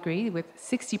in Calgary, with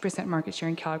 60% market share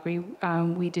in Calgary,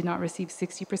 we did not receive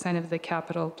 60% of the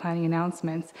capital planning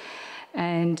announcements.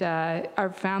 And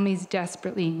our families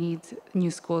desperately need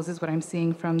new schools, is what I'm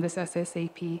seeing from this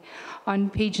SSAP. On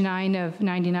page 9 of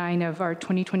 99 of our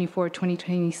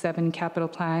 2024-2027 capital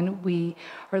plan, we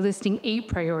are listing 8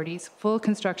 priorities: full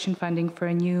construction funding for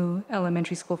a new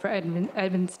elementary school for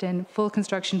Evanston, full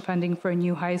construction funding for a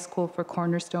new high school for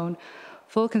Cornerstone,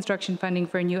 full construction funding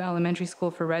for a new elementary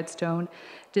school for Redstone,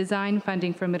 design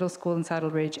funding for middle school in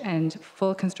Saddle Ridge, and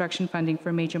full construction funding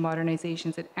for major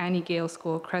modernizations at Annie Gale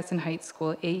School, Crescent Heights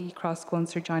School, AE Cross School, and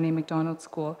Sir John A. Macdonald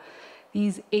School.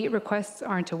 These 8 requests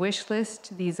aren't a wish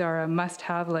list, these are a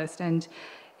must-have list. And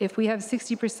if we have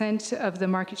 60% of the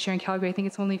market share in Calgary, I think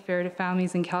it's only fair to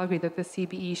families in Calgary that the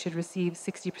CBE should receive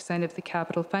 60% of the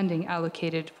capital funding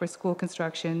allocated for school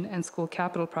construction and school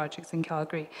capital projects in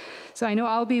Calgary. So I know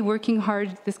I'll be working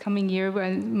hard this coming year,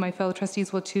 and my fellow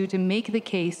trustees will too, to make the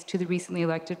case to the recently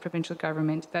elected provincial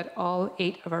government that all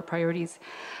 8 of our priorities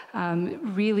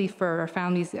really for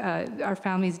our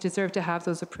families deserve to have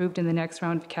those approved in the next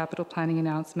round of capital planning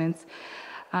announcements.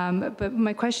 But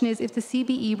my question is, if the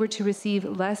CBE were to receive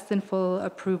less than full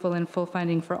approval and full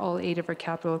funding for all 8 of our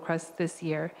capital requests this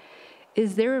year,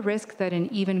 is there a risk that an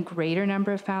even greater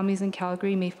number of families in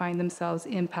Calgary may find themselves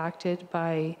impacted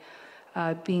by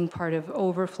being part of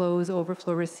overflows,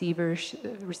 overflow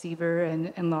receiver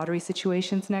and lottery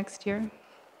situations next year?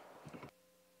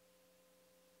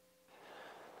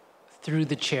 Through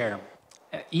the chair,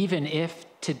 even if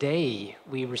today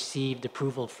we received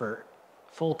approval for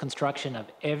full construction of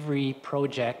every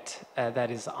project that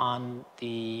is on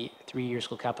the 3-year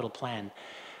school capital plan,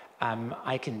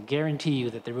 I can guarantee you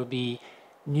that there will be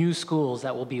new schools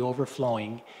that will be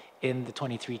overflowing in the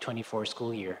 23-24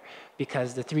 school year,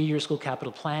 because the 3-year school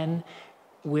capital plan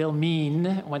will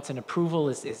mean, once an approval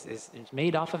is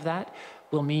made off of that,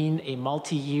 will mean a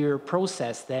multi-year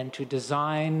process then to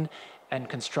design and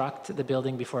construct the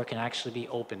building before it can actually be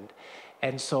opened.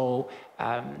 And so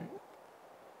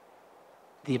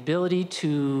the ability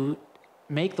to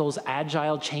make those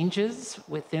agile changes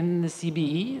within the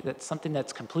CBE, that's something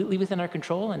that's completely within our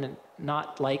control, and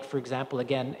not like, for example,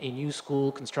 again, a new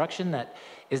school construction that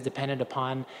is dependent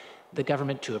upon the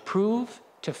government to approve,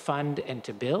 to fund, and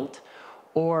to build,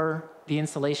 or the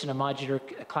installation of modular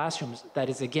classrooms that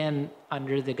is, again,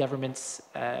 under the government's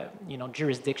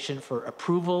jurisdiction for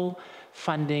approval,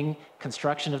 funding,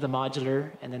 construction of the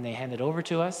modular, and then they hand it over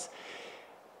to us.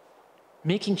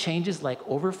 Making changes like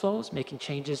overflows, making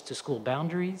changes to school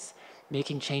boundaries,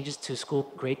 making changes to school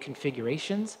grade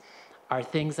configurations are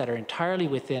things that are entirely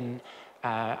within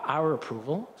our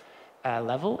approval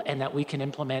level, and that we can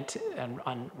implement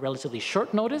on relatively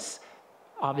short notice,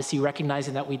 obviously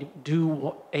recognizing that we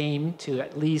do aim to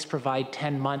at least provide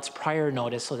 10 months prior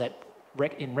notice, so that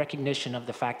in recognition of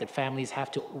the fact that families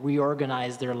have to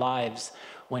reorganize their lives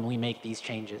when we make these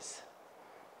changes.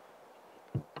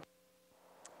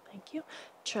 Thank you.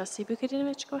 Trustee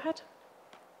Vukadinovich, go ahead.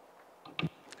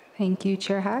 Thank you,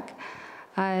 Chair Hack.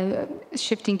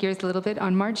 Shifting gears a little bit,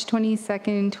 on March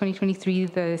 22nd, 2023,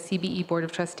 the CBE Board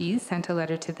of Trustees sent a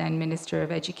letter to then Minister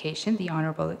of Education, the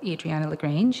Honourable Adriana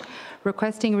LaGrange,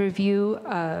 requesting a review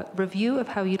of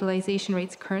how utilization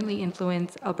rates currently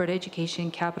influence Alberta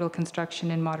education capital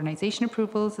construction and modernization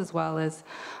approvals, as well as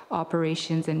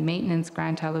operations and maintenance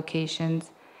grant allocations,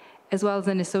 as well as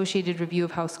an associated review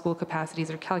of how school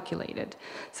capacities are calculated.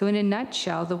 So in a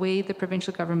nutshell, the way the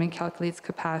provincial government calculates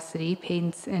capacity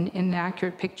paints an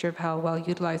inaccurate picture of how well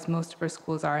utilized most of our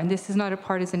schools are. And this is not a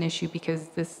partisan issue, because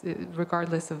this,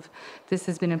 regardless of, this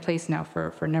has been in place now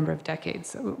for a number of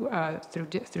decades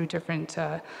through different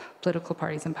political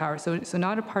parties in power. So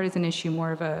not a partisan issue,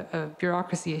 more of a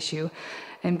bureaucracy issue.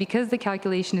 And because the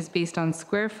calculation is based on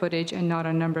square footage and not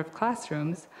on number of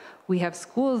classrooms, We have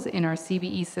schools in our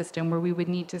CBE system where we would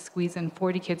need to squeeze in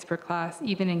 40 kids per class,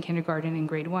 even in kindergarten and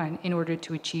grade 1, in order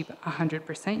to achieve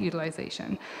 100%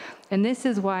 utilization. And this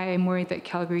is why I'm worried that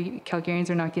Calgarians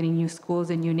are not getting new schools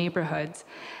and new neighborhoods.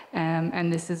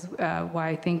 And this is why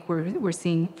I think we're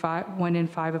seeing 1 in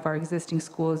 5 of our existing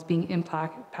schools being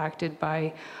impacted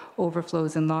by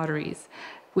overflows and lotteries.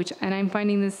 And I'm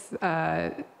finding this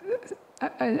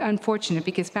unfortunate,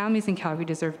 because families in Calgary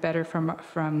deserve better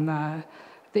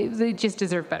they just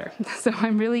deserve better. So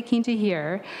I'm really keen to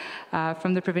hear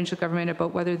from the provincial government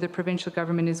about whether the provincial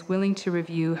government is willing to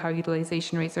review how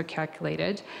utilization rates are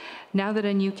calculated. Now that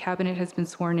a new cabinet has been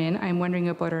sworn in, I'm wondering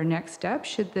about our next step.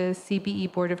 Should the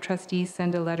CBE Board of Trustees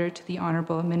send a letter to the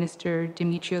Honourable Minister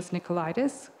Dimitrios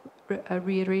Nicolaitis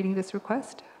reiterating this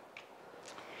request?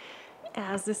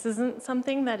 As this isn't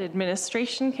something that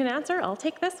administration can answer, I'll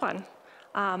take this one.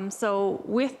 So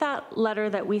with that letter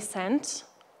that we sent,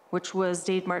 which was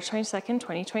dated March 22nd,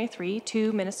 2023,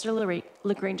 to Minister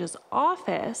Lagrange's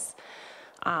office.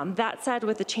 That said,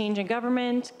 with the change in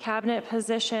government, cabinet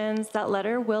positions, that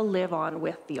letter will live on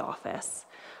with the office.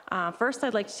 First,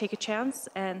 I'd like to take a chance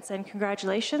and send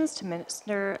congratulations to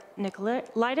Minister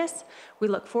Nicolaitis. We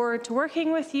look forward to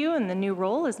working with you in the new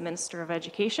role as Minister of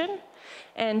Education.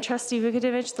 And Trustee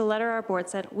Vukovic, the letter our board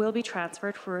sent will be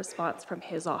transferred for response from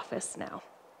his office now.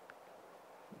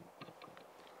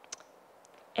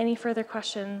 Any further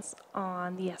questions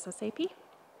on the SSAP?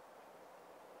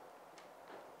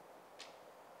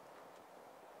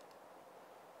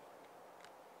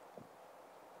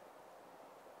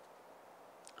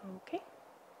 Okay.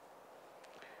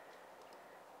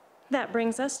 That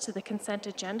brings us to the consent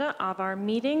agenda of our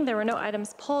meeting. There were no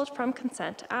items pulled from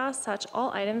consent. As such,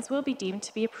 all items will be deemed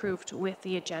to be approved with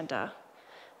the agenda.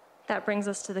 That brings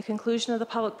us to the conclusion of the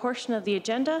public portion of the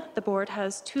agenda. The board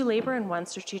has 2 labor and 1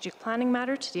 strategic planning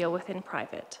matter to deal with in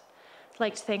private. I'd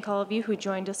like to thank all of you who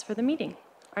joined us for the meeting.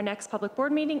 Our next public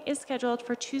board meeting is scheduled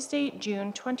for Tuesday,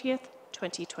 June 20th,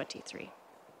 2023.